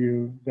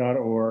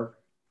WUU.org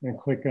and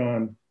click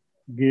on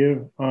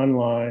Give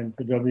Online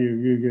to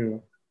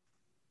WUU.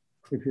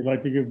 If you'd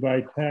like to give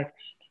by text,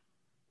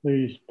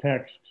 please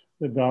text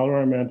the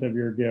dollar amount of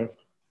your gift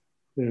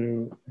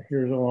to,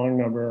 here's a long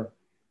number,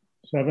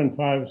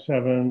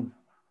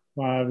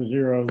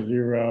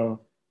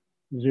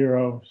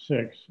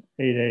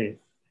 757-500-0688.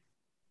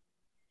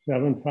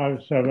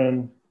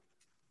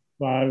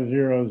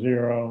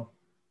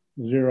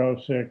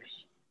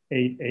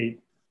 757-500-0688.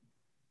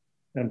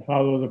 And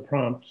follow the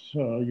prompts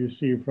you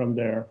see from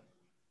there.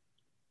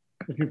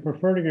 If you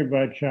prefer to give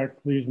by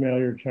check, please mail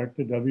your check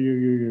to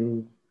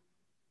WUU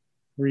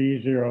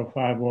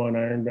 3051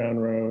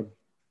 Ironbound Road,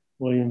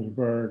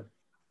 Williamsburg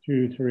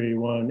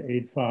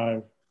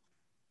 23185.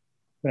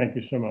 Thank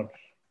you so much.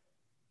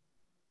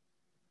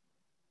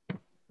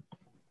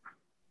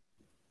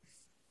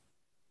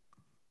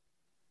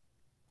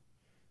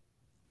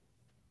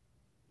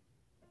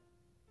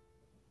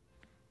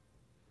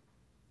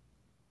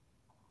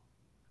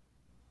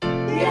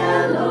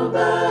 Yellow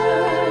bird.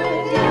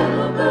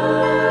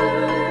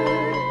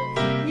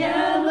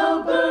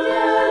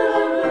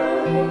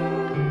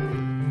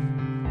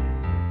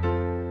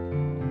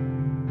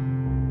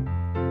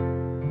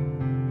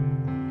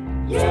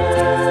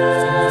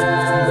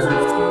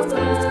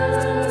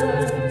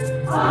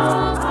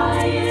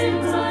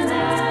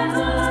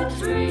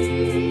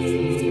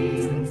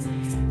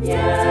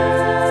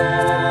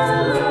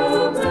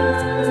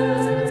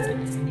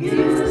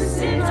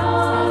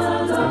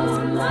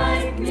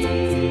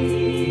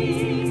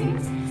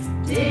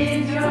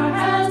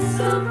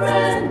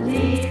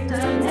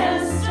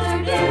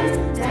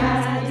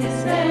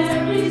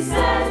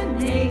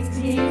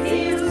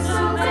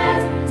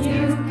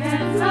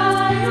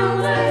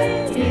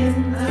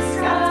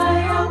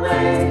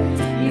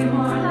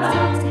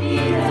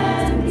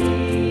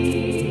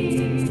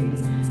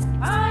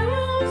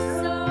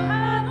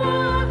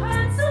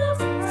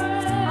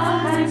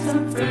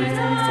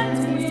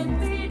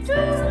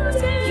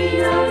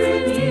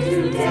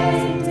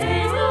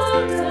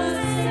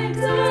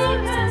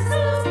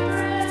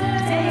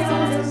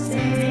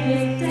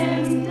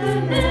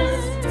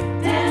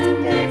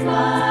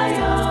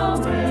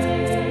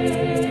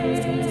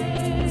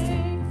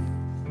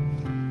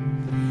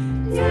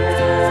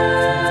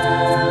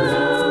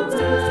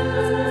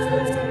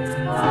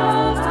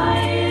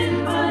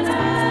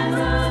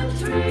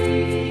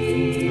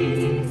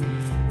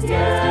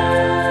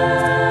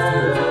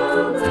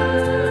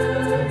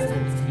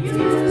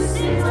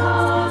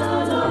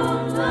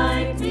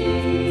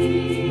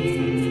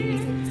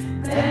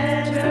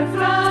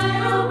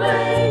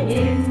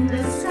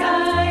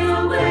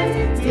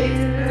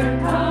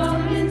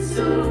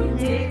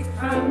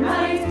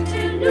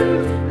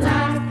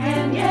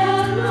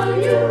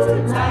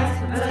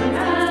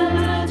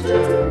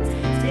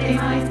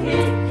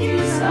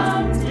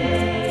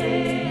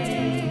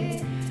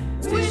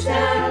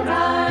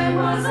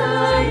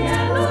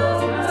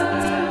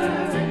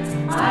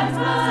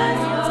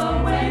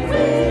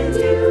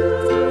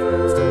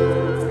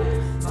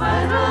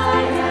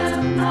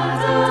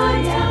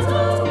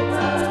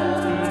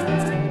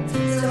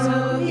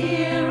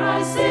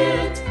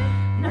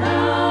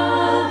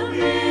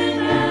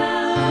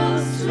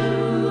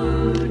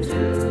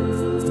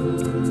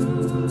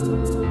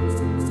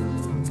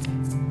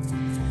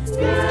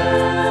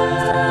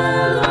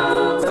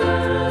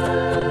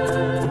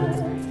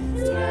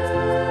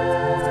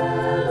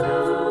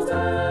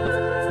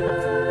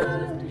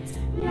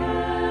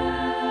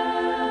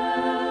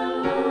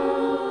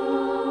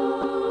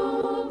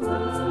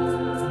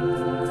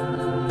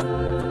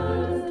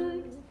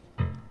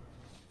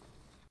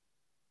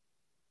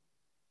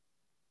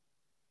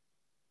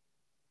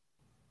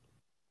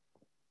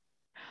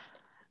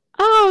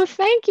 Oh,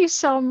 thank you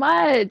so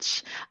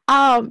much.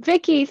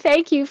 Vicki,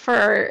 thank you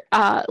for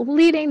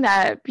leading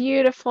that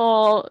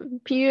beautiful,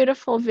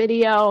 beautiful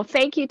video.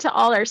 Thank you to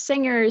all our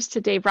singers, to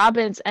Dave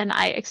Robbins, and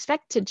I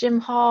expect to Jim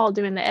Hall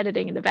doing the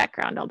editing in the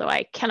background, although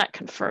I cannot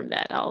confirm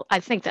that. I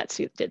think that's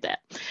who did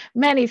that.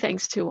 Many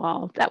thanks to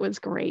all. That was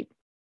great.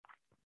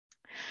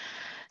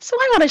 So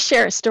I want to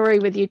share a story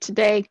with you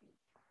today.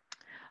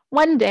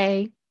 One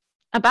day,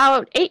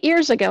 about 8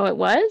 years ago it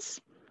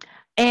was,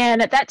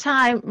 and at that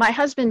time, my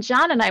husband,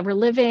 John, and I were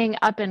living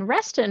up in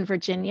Reston,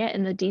 Virginia,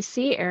 in the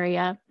DC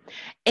area.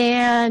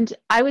 And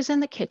I was in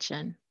the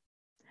kitchen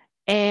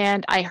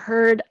and I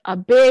heard a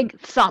big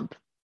thump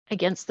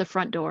against the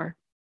front door.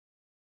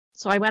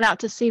 So I went out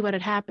to see what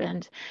had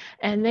happened.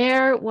 And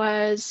there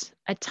was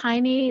a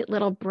tiny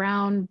little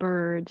brown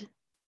bird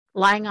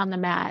lying on the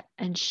mat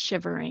and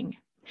shivering.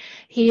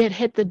 He had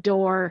hit the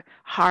door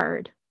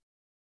hard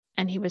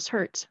and he was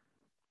hurt.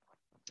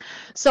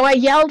 So I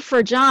yelled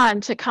for John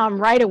to come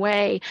right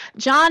away.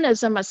 John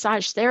is a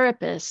massage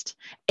therapist,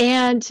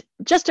 and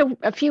just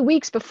a few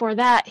weeks before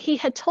that, he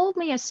had told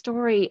me a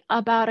story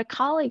about a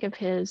colleague of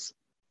his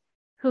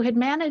who had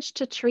managed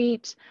to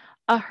treat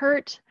a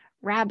hurt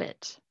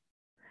rabbit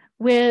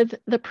with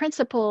the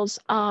principles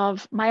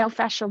of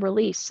myofascial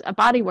release, a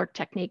bodywork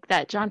technique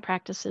that John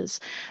practices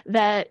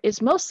that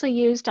is mostly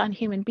used on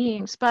human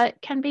beings,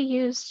 but can be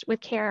used with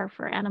care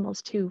for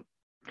animals too.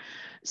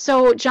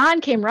 So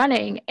John came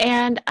running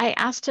and I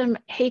asked him,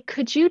 hey,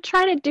 could you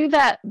try to do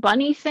that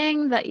bunny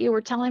thing that you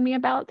were telling me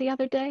about the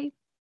other day?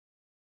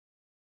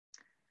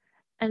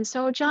 And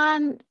so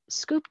John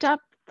scooped up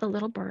the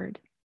little bird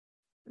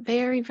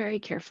very, very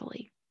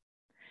carefully.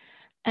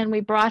 And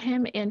we brought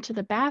him into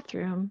the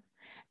bathroom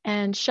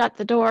and shut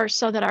the door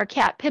so that our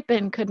cat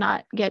Pippin could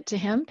not get to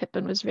him.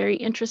 Pippin was very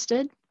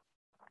interested.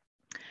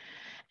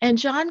 And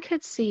John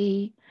could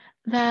see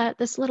that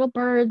this little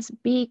bird's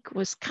beak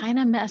was kind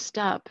of messed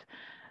up.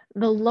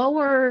 The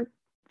lower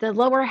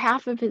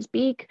half of his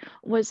beak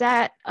was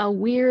at a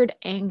weird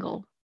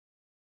angle.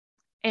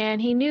 And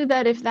he knew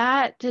that if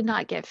that did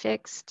not get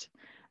fixed,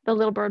 the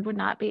little bird would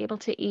not be able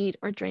to eat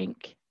or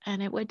drink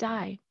and it would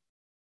die.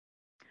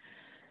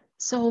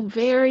 So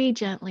very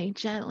gently,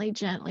 gently,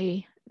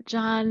 gently,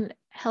 John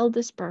held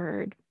this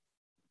bird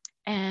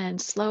and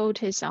slowed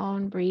his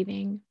own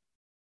breathing.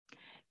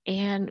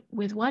 And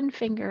with one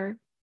finger,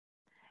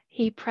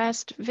 he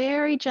pressed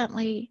very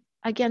gently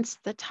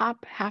against the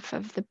top half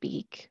of the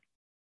beak.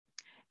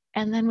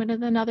 And then with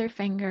another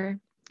finger,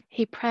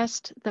 he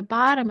pressed the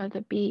bottom of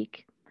the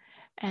beak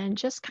and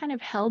just kind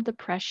of held the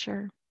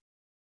pressure.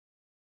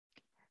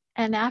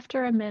 And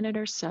after a minute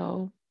or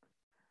so,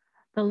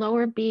 the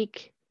lower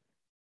beak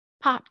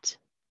popped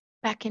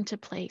back into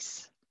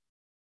place.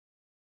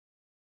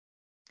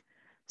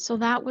 So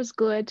that was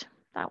good.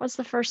 That was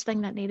the first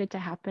thing that needed to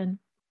happen.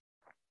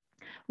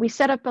 We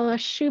set up a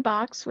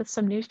shoebox with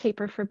some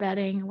newspaper for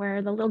bedding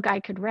where the little guy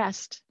could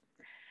rest.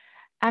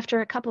 After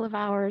a couple of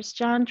hours,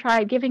 John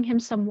tried giving him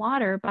some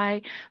water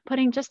by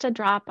putting just a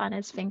drop on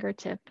his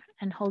fingertip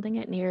and holding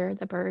it near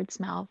the bird's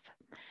mouth.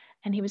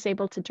 And he was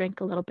able to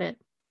drink a little bit.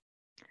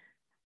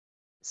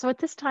 So at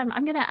this time,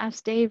 I'm going to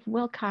ask Dave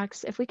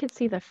Wilcox if we could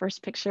see the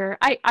first picture.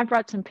 I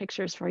brought some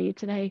pictures for you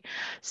today.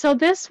 So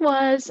this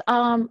was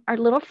our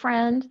little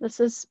friend. This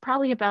is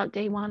probably about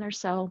day 1 or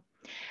so.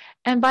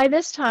 And by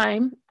this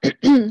time,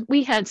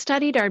 we had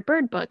studied our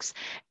bird books,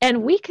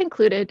 and we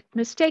concluded,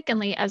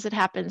 mistakenly as it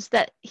happens,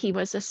 that he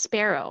was a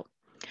sparrow.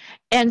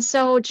 And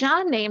so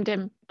John named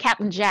him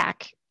Captain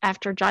Jack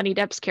after Johnny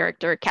Depp's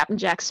character, Captain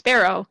Jack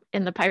Sparrow,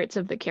 in the Pirates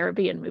of the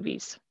Caribbean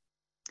movies.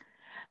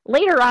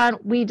 Later on,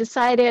 we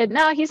decided,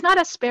 no, he's not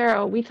a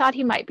sparrow. We thought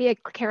he might be a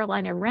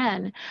Carolina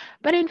wren.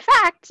 But in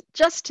fact,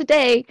 just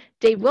today,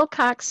 Dave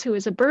Wilcox, who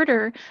is a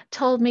birder,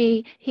 told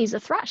me he's a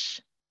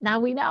thrush. Now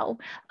we know,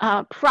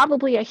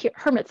 probably a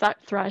hermit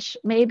thrush,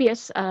 maybe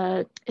is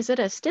it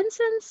a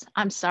Stinson's?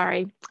 I'm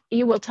sorry,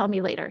 you will tell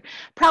me later.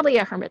 Probably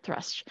a hermit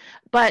thrush,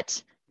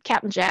 but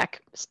Captain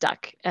Jack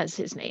stuck as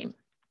his name.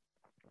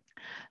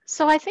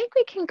 So I think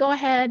we can go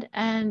ahead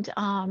and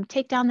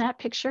take down that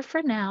picture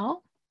for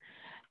now.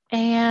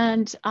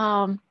 And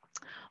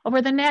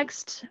over the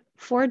next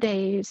 4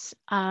 days,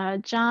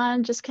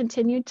 John just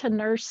continued to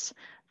nurse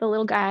the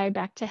little guy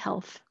back to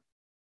health.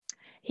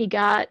 He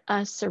got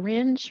a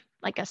syringe,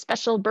 like a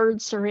special bird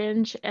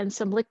syringe, and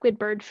some liquid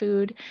bird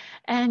food,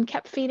 and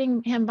kept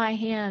feeding him by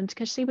hand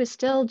because he was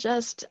still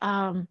just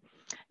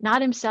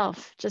not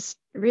himself, just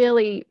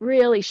really,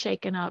 really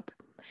shaken up.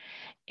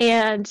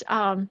 And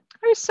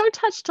I was so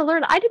touched to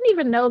learn. I didn't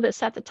even know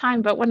this at the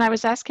time, but when I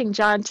was asking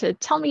John to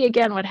tell me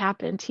again what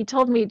happened, he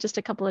told me just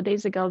a couple of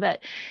days ago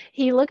that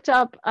he looked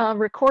up a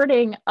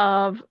recording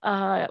of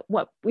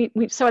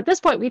so at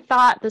this point we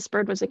thought this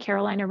bird was a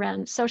Carolina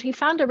wren. So he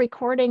found a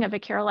recording of a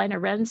Carolina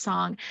wren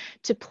song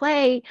to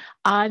play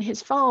on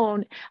his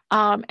phone,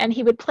 and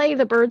he would play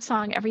the bird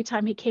song every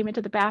time he came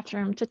into the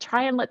bathroom to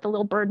try and let the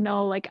little bird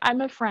know, like,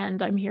 I'm a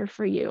friend, I'm here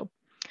for you.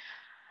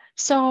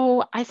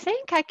 So I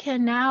think I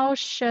can now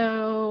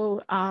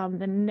show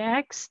the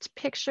next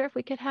picture, if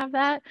we could have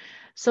that.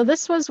 So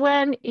this was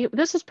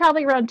this was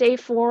probably around day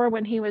 4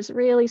 when he was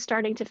really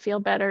starting to feel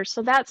better.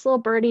 So that's little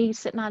birdie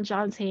sitting on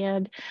John's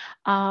hand.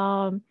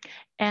 And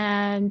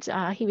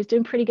he was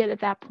doing pretty good at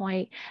that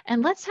point.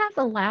 And let's have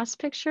the last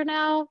picture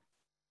now.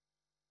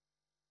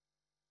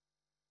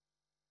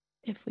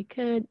 If we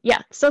could.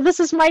 Yeah, so this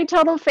is my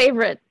total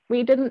favorite.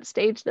 We didn't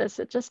stage this,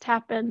 it just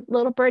happened.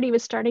 Little birdie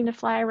was starting to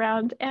fly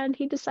around and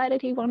he decided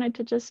he wanted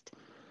to just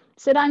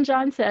sit on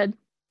John's head.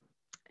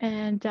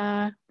 And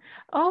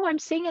oh, I'm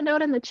seeing a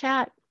note in the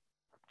chat.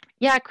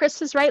 Yeah,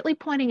 Chris is rightly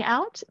pointing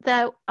out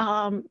that,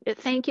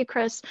 thank you,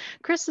 Chris.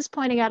 Chris is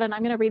pointing out, and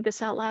I'm going to read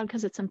this out loud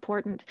because it's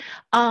important.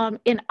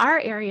 In our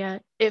area,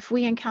 if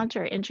we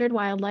encounter injured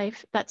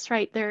wildlife, that's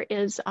right, there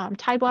is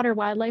Tidewater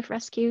Wildlife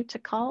Rescue to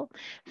call.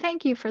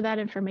 Thank you for that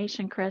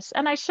information, Chris.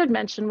 And I should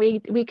mention,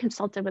 we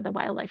consulted with the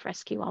Wildlife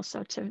Rescue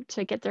also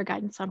to get their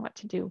guidance on what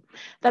to do.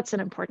 That's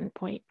an important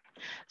point.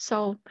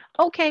 So,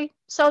 okay,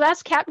 so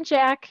that's Captain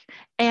Jack.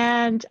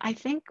 And I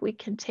think we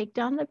can take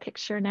down the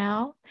picture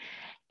now.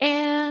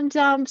 And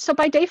so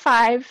by day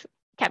 5,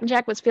 Captain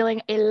Jack was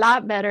feeling a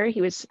lot better. He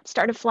was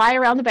starting to fly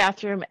around the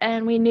bathroom,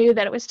 and we knew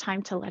that it was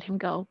time to let him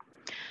go.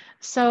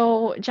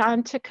 So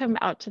John took him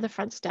out to the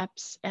front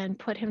steps and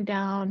put him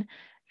down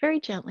very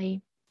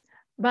gently.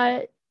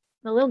 But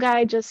the little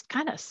guy just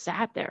kind of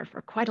sat there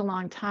for quite a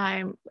long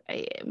time,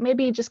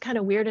 maybe just kind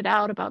of weirded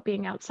out about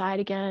being outside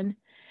again.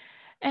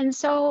 And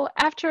so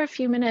after a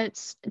few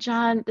minutes,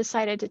 John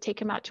decided to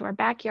take him out to our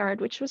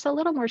backyard, which was a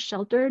little more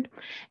sheltered.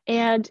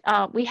 And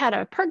we had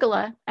a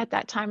pergola at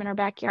that time in our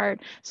backyard.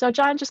 So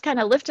John just kind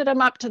of lifted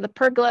him up to the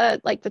pergola,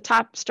 like the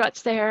top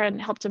struts there,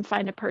 and helped him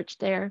find a perch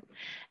there.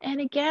 And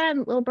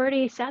again, little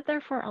birdie sat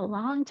there for a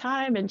long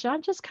time, and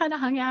John just kind of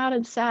hung out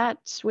and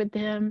sat with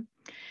him.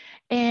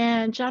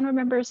 And John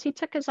remembers he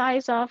took his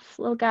eyes off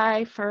little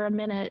guy for a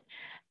minute.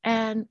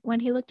 And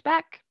when he looked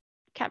back,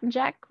 Captain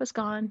Jack was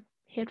gone.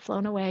 He had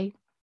flown away.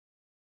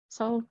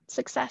 So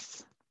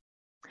success.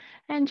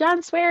 And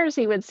John swears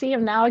he would see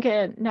him now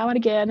and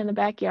again in the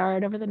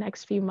backyard over the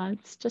next few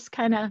months, just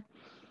kind of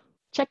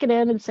checking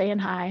in and saying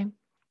hi.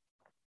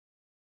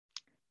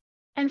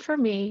 And for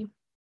me,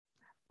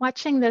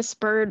 watching this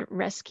bird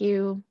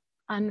rescue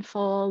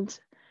unfold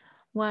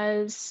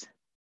was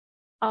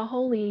a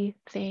holy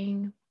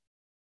thing.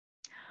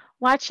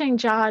 Watching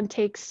John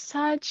take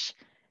such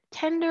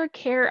tender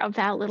care of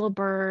that little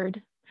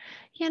bird,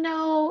 you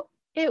know,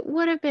 it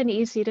would have been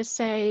easy to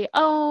say,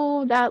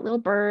 oh, that little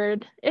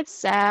bird, it's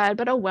sad,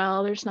 but oh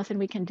well, there's nothing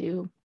we can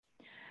do.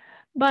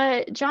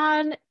 But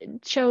John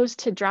chose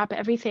to drop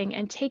everything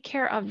and take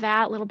care of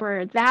that little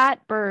bird,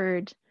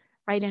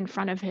 right in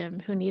front of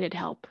him who needed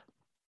help.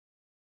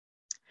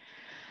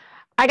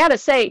 I gotta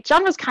say,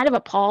 John was kind of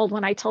appalled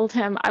when I told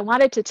him I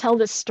wanted to tell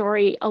this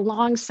story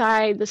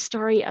alongside the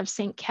story of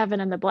St.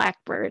 Kevin and the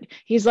Blackbird.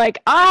 He's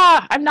like,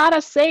 I'm not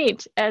a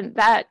saint. And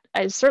that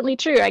is certainly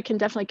true. I can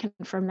definitely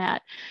confirm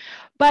that.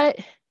 But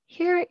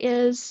here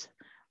is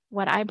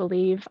what I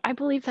believe. I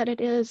believe that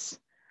it is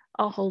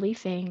a holy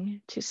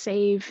thing to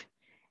save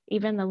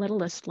even the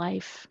littlest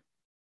life.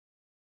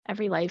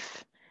 Every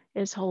life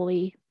is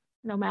holy,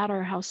 no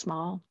matter how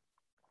small.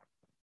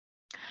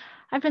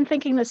 I've been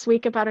thinking this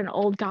week about an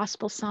old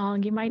gospel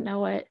song, you might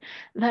know it,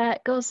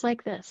 that goes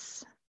like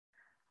this.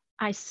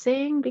 I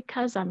sing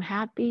because I'm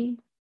happy.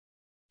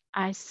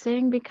 I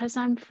sing because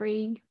I'm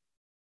free.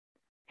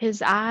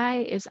 His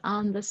eye is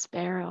on the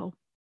sparrow,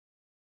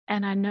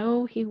 and I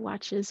know he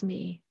watches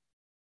me.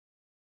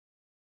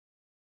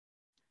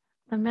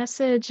 The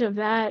message of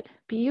that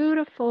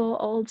beautiful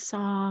old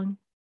song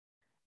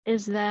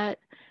is that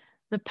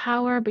the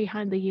power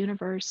behind the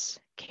universe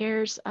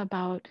cares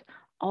about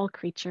all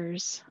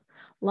creatures,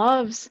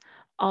 loves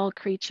all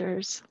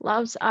creatures,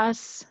 loves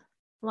us,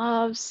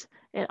 loves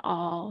it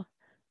all.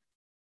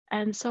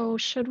 And so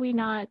should we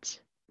not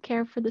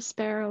care for the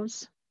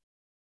sparrows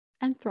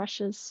and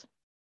thrushes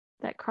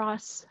that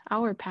cross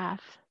our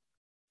path?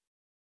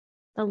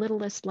 The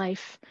littlest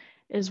life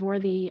is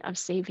worthy of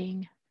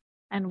saving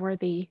and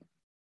worthy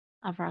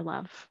of our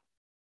love.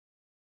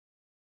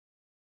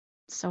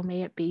 So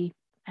may it be,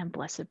 and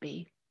blessed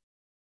be.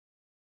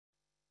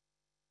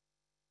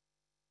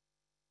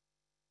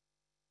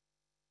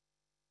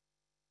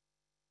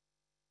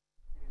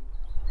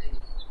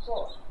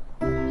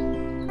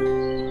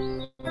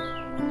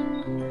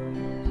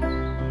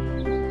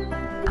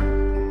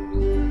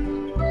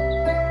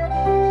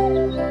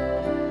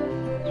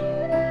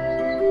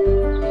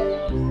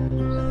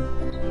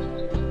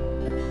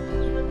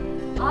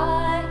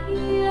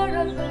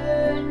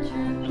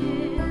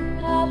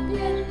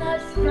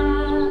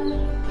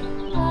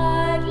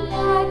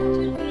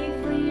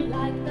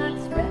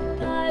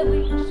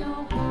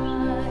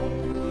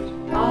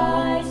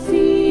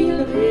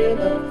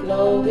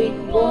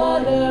 Flowing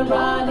water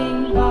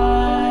running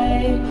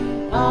by.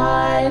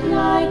 I'd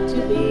like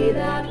to be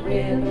that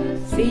river,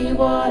 see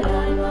what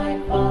I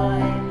might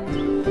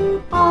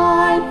find.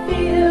 I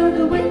feel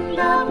the wind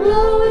now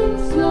blowing,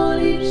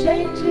 slowly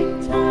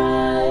changing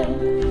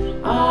time.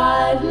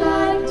 I'd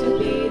like to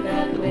be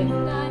that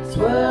wind, I'd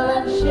swirl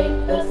and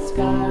shake the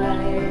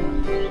sky.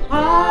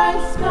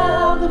 I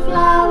smell the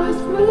flowers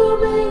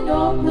blooming,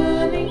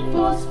 opening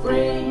for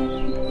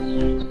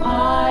spring.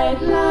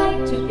 I'd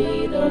like to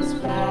be those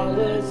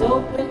flowers,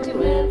 open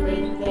to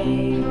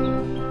everything.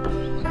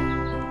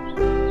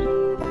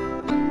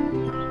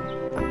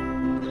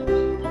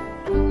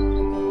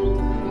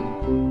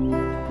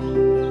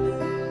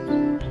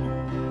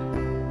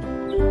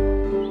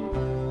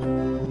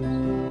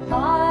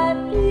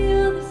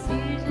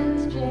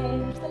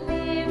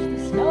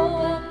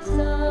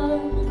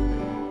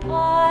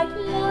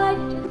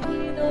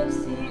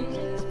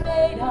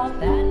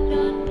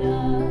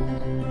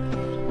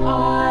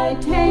 I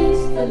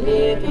taste the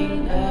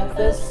living earth,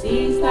 the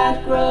seeds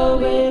that grow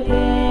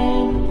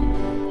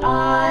within.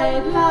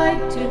 I'd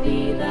like to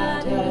be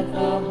that earth,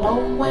 a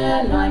home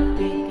where life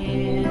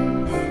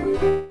begins.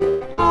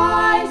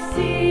 I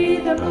see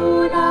the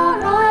moon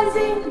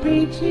arising,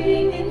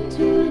 reaching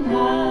into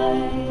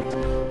night.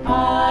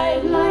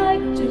 I'd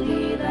like to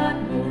be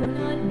that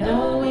moon,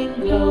 knowing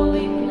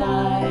glowing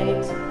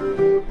light.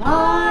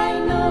 I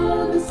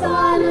know the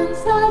silence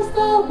as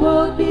the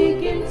world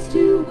begins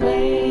to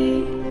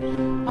wake.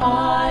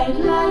 I'd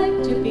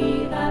like to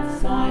be that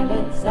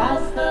silence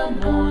as the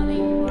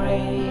morning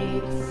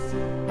breaks.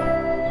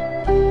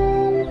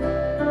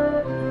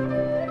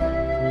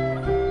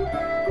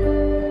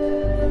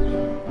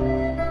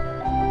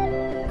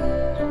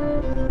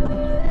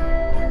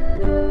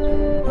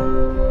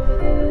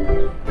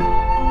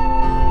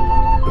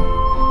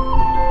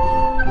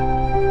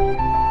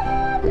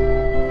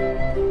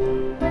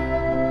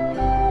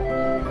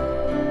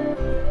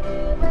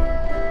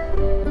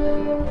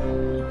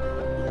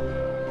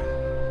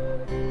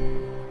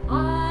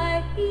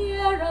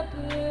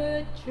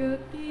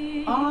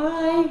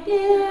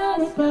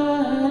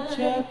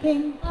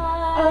 Chirping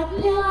up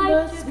in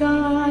the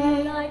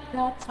sky.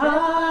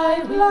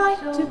 I'd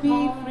like to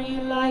be free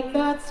like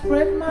that,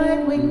 spread my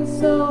wings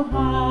so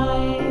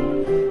high.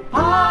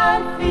 I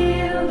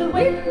feel the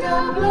wind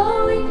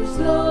blowing,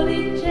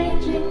 slowly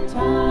changing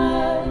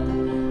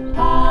time.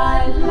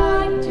 I'd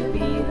like to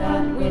be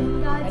that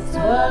wind, I'd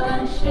swirl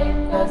and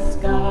shake the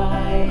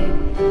sky.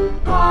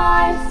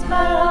 I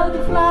smell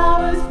the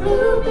flowers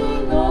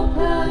blooming,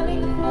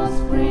 opening for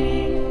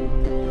spring.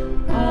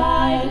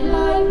 I'd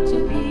like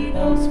to be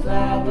those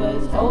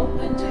flowers,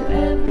 open to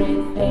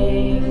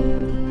everything,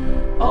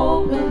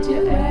 open to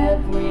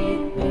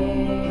everything.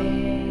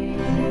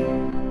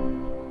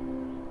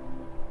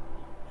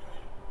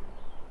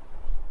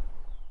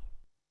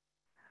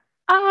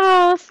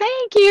 Oh,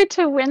 thank you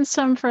to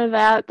Winsome for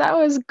that. That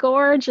was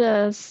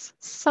gorgeous.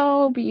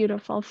 So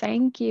beautiful.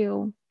 Thank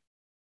you.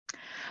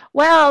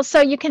 Well,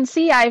 so you can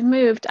see I've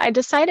moved. I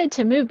decided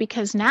to move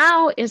because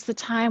now is the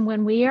time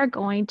when we are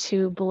going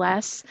to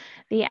bless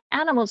the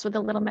animals with a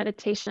little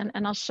meditation.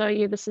 And I'll show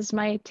you, this is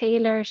my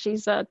Taylor.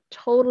 She's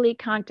totally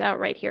conked out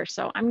right here.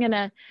 So I'm going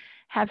to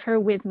have her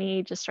with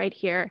me just right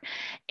here.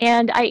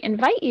 And I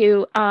invite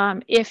you,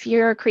 if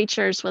your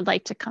creatures would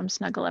like to come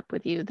snuggle up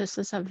with you, this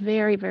is a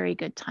very, very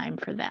good time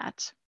for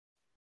that.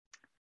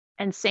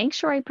 And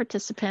Sanctuary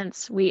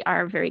participants, we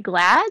are very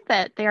glad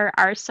that there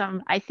are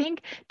some, I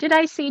think, did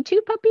I see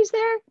 2 puppies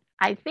there?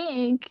 I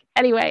think.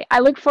 Anyway, I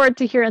look forward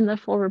to hearing the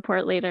full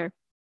report later.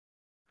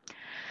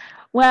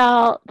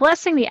 Well,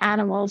 blessing the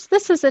animals,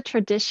 this is a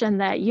tradition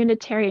that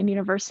Unitarian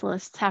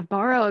Universalists have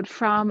borrowed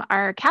from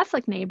our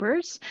Catholic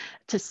neighbors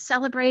to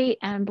celebrate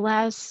and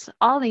bless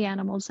all the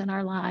animals in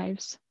our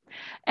lives.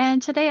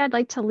 And today I'd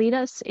like to lead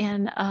us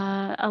in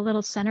a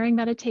little centering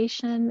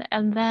meditation.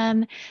 And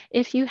then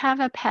if you have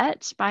a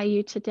pet by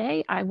you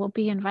today, I will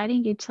be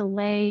inviting you to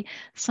lay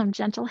some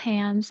gentle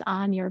hands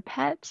on your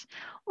pet,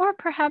 or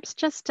perhaps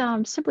just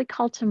simply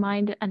call to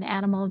mind an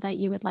animal that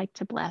you would like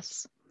to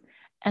bless.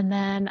 And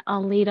then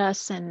I'll lead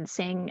us in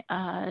saying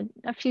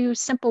a few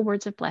simple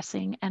words of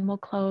blessing, and we'll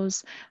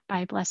close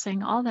by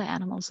blessing all the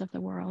animals of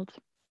the world.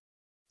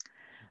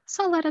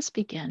 So let us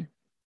begin.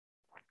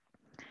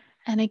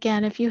 And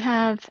again, if you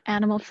have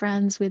animal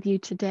friends with you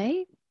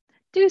today,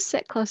 do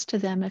sit close to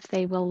them if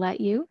they will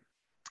let you,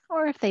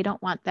 or if they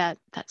don't want that,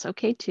 that's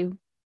okay too.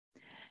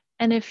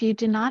 And if you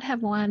do not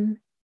have one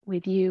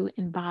with you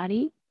in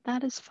body,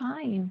 that is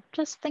fine.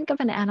 Just think of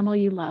an animal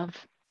you love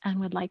and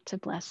would like to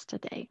bless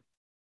today.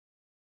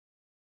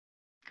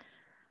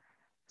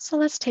 So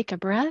let's take a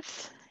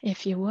breath,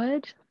 if you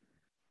would.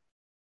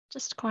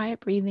 Just quiet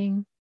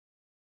breathing.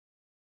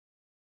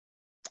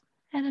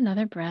 And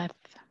another breath.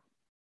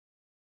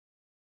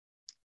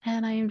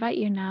 And I invite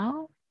you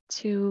now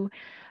to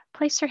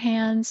place your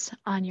hands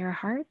on your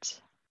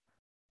heart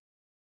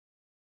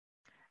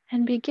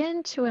and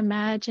begin to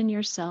imagine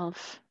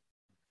yourself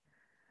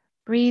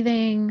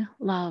breathing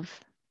love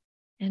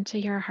into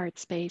your heart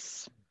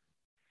space.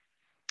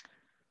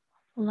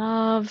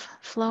 Love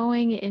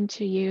flowing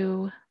into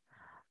you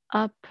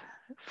up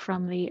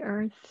from the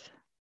earth.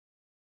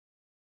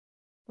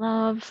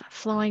 Love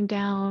flowing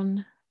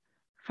down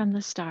from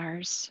the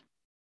stars.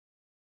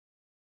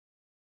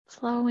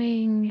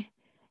 Flowing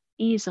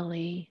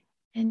easily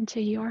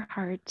into your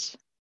heart.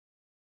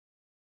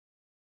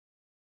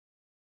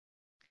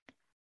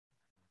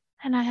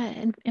 And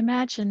I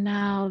imagine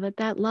now that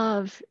that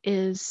love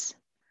is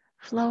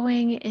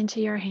flowing into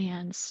your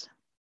hands,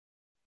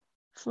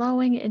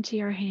 flowing into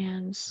your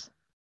hands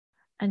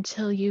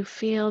until you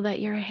feel that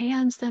your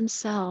hands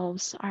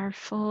themselves are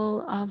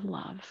full of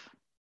love.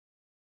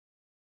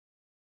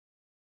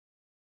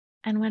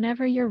 And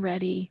whenever you're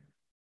ready,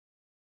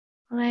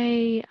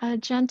 lay a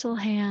gentle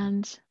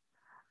hand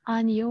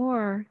on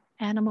your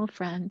animal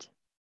friend.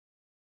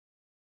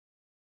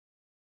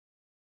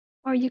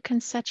 Or you can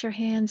set your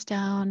hands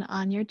down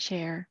on your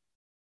chair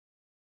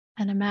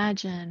and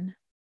imagine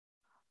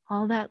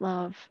all that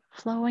love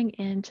flowing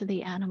into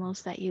the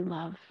animals that you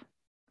love.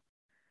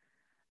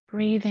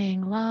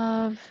 Breathing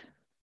love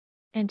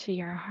into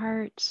your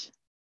heart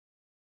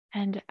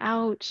and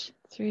out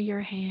through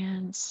your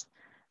hands.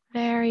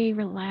 Very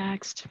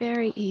relaxed,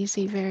 very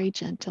easy, very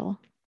gentle.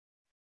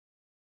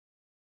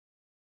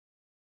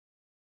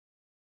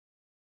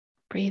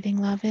 Breathing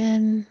love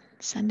in,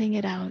 sending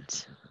it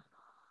out.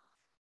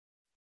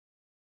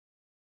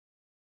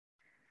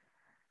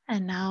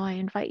 And now I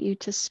invite you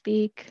to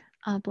speak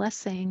a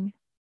blessing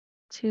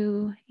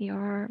to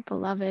your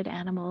beloved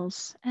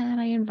animals, and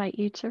I invite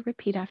you to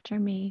repeat after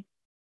me.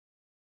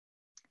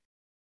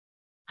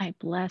 I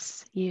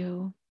bless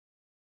you.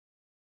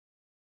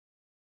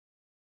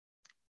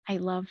 I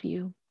love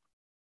you.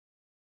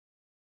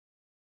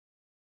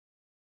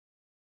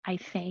 I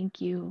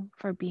thank you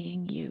for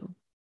being you.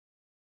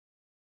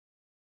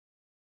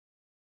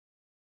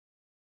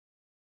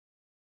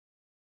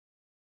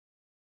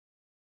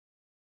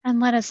 And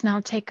let us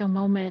now take a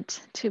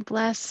moment to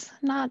bless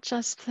not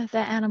just the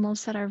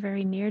animals that are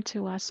very near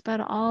to us, but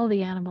all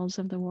the animals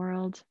of the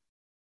world.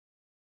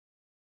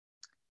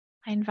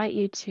 I invite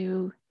you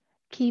to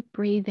keep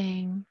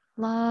breathing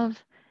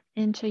love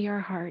into your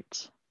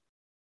heart.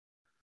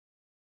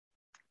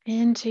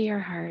 Into your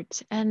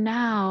heart. And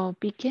now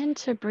begin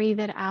to breathe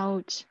it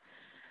out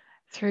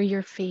through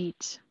your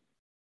feet.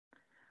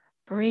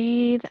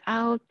 Breathe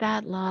out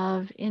that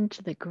love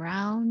into the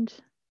ground,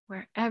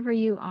 wherever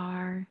you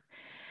are,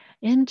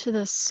 into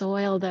the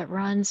soil that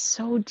runs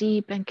so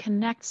deep and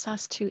connects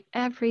us to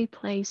every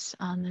place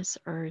on this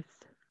earth.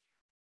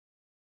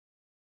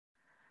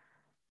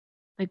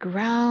 The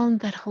ground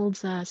that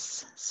holds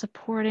us,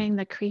 supporting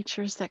the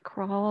creatures that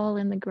crawl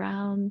in the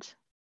ground,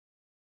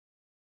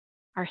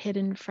 our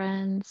hidden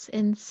friends,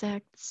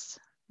 insects,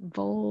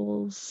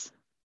 voles,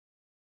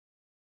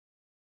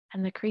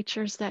 and the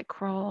creatures that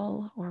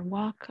crawl or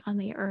walk on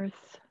the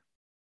earth,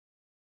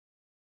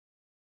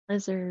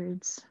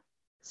 lizards,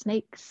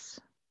 snakes,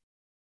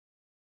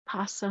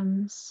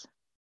 possums,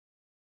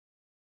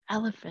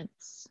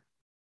 elephants,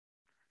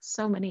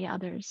 so many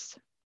others.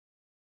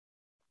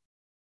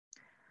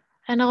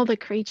 And all the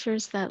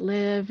creatures that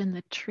live in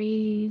the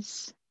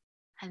trees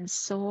and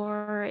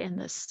soar in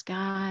the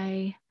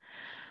sky,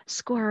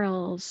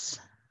 squirrels,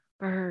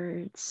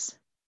 birds,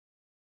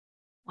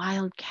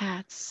 wild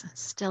cats,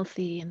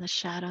 stealthy in the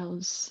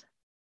shadows,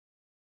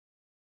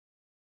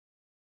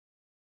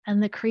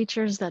 and the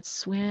creatures that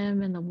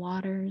swim in the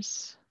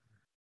waters,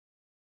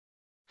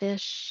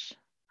 fish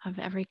of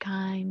every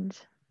kind,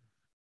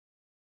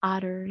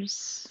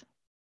 otters,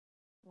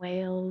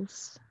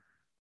 whales,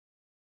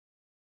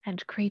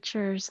 and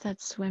creatures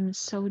that swim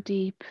so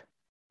deep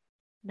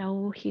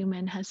no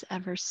human has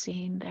ever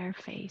seen their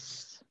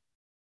face.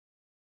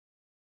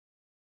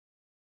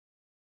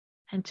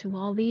 And to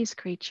all these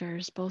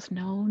creatures, both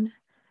known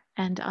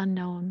and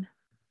unknown,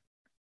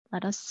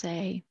 let us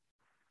say,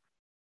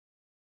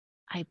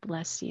 I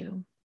bless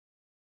you.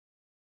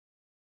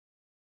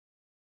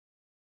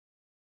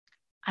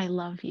 I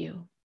love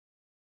you.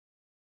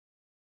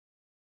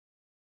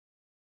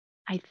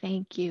 I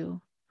thank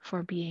you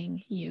for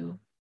being you.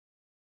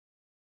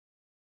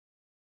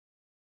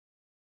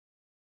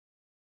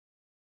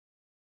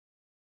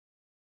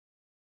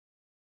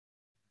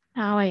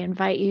 Now I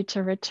invite you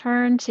to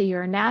return to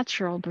your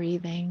natural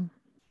breathing.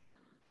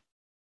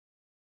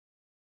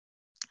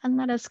 And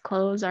let us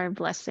close our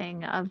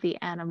blessing of the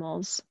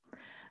animals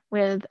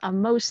with a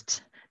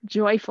most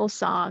joyful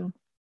song,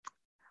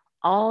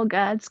 All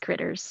God's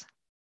Critters.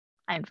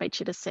 I invite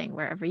you to sing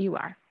wherever you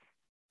are.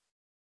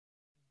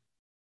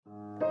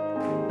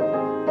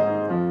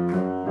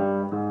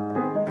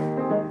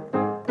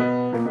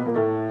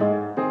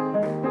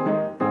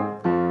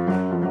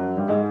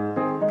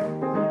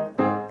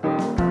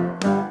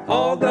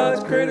 All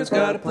God's critters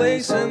got a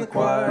place in the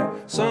choir.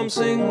 Some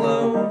sing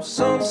low,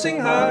 some sing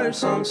high,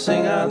 some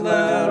sing out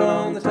loud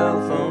on the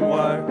telephone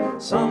wire.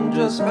 Some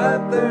just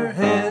clap their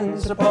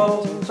hands to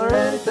balls or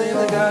anything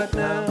they got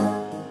now.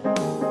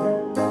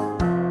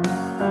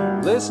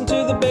 Listen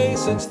to the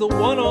bass, it's the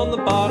one on the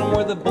bottom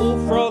where the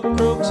bullfrog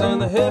croaks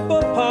and the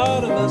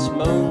hippopotamus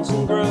moans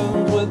and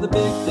groans with the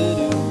big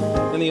doo-doo,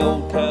 and the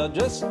old cow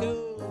just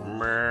goes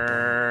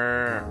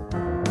meh.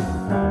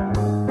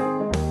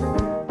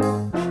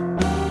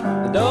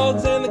 The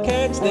dogs and the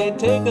cats, they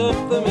take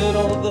up the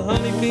middle, the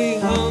honeybee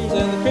hums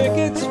and the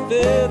crickets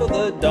fiddle,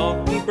 the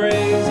donkey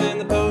brays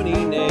and the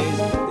pony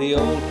the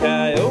old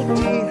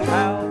coyote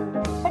howl.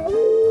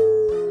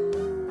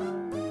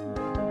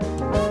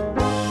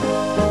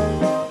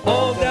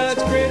 All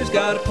God's critters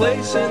got a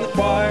place in the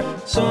choir.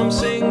 Some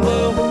sing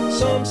low,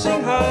 some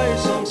sing higher,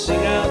 some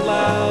sing out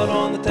loud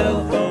on the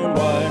telephone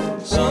wire.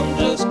 Some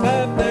just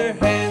clap their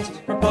hands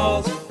or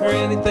paws or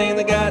anything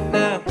they got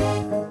now.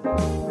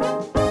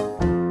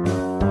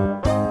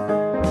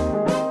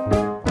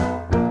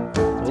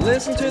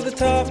 Listen to the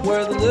top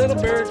where the little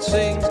bird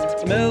sings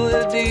the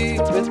melody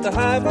with the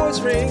high voice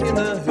ring, and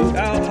the hoot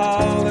owl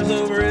hollers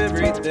over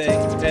everything,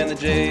 and the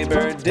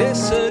jaybird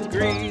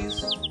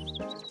disagrees.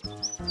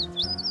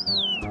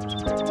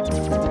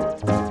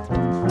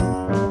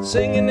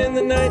 Singing in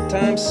the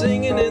nighttime,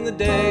 singing in the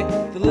day,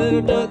 the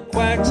little duck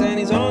quacks and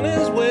he's on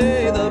his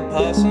way. The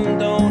possum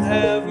don't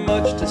have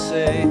much to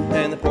say,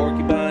 and the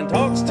porcupine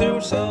talks to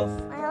herself.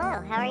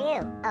 Hello, how are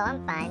you? Oh,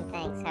 I'm fine,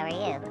 thanks. How are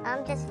you?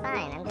 I'm just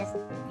fine. I'm just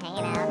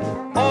hanging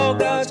out. All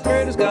God's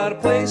critters got a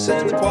place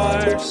in the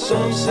choir.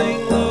 Some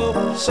sing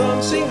low,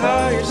 some sing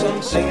higher,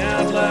 some sing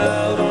out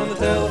loud on the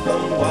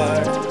telephone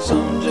wire.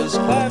 Some just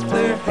clap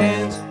their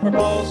hands or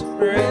paws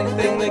or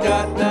anything they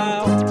got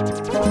now.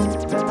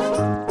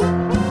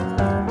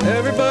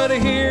 Everybody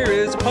here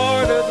is a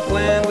part of the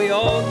plan. We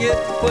all get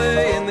to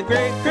play in the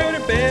great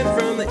critter band.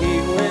 From the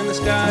eagle in the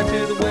sky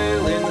to the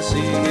whale in the sea,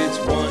 it's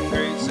one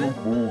great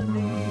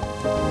symphony.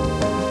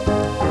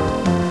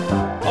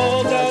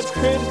 All God's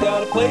critters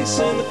got a place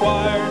in the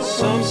choir.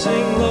 Some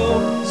sing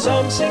low,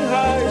 some sing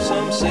higher,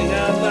 some sing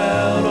out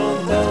loud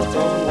on the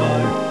telephone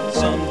wire.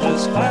 Some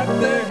just clap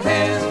their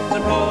hands or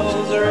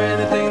paws or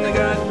anything they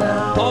got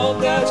now. All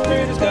God's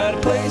critters got a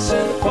place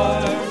in the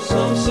choir.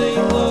 Some sing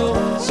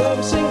low,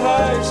 some sing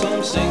higher,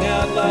 some sing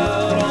out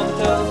loud on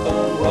the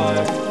telephone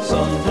wire.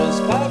 Some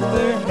just clap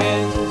their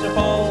hands or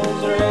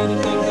paws or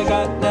anything they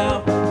got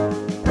now.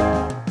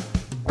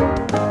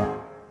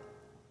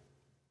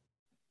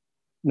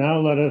 Now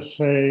let us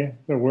say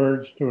the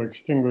words to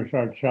extinguish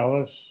our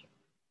chalice,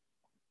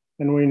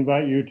 and we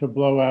invite you to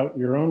blow out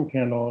your own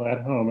candle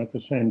at home at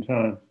the same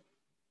time.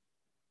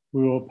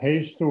 We will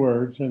paste the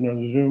words in the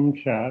Zoom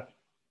chat,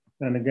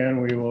 and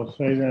again, we will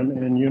say them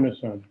in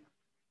unison.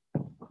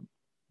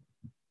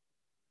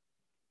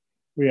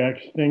 We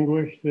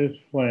extinguish this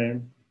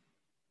flame.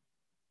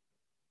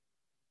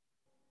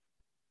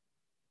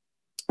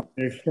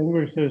 We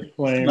extinguish this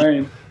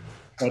flame.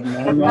 But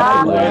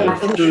not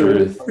light of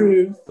truth,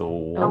 the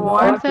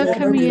warmth of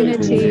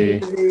community,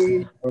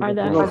 or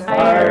the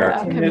fire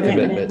of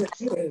commitment.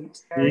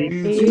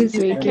 These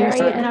we carry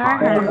in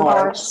our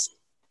hearts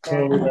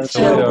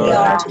until we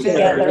are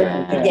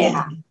together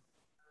again.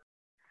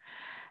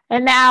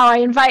 And now I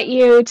invite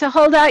you to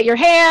hold out your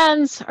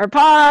hands or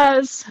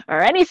paws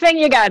or anything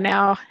you got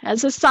now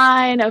as a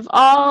sign of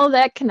all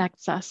that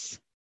connects us.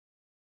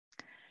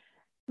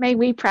 May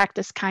we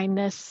practice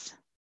kindness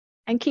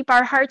and keep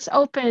our hearts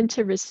open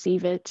to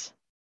receive it.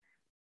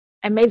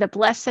 And may the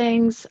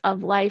blessings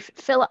of life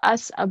fill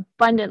us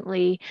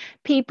abundantly,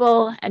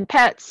 people and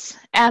pets,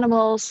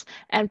 animals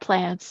and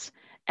plants,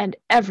 and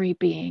every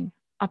being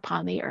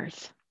upon the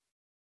earth.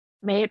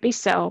 May it be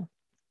so.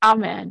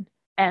 Amen,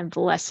 and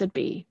blessed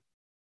be.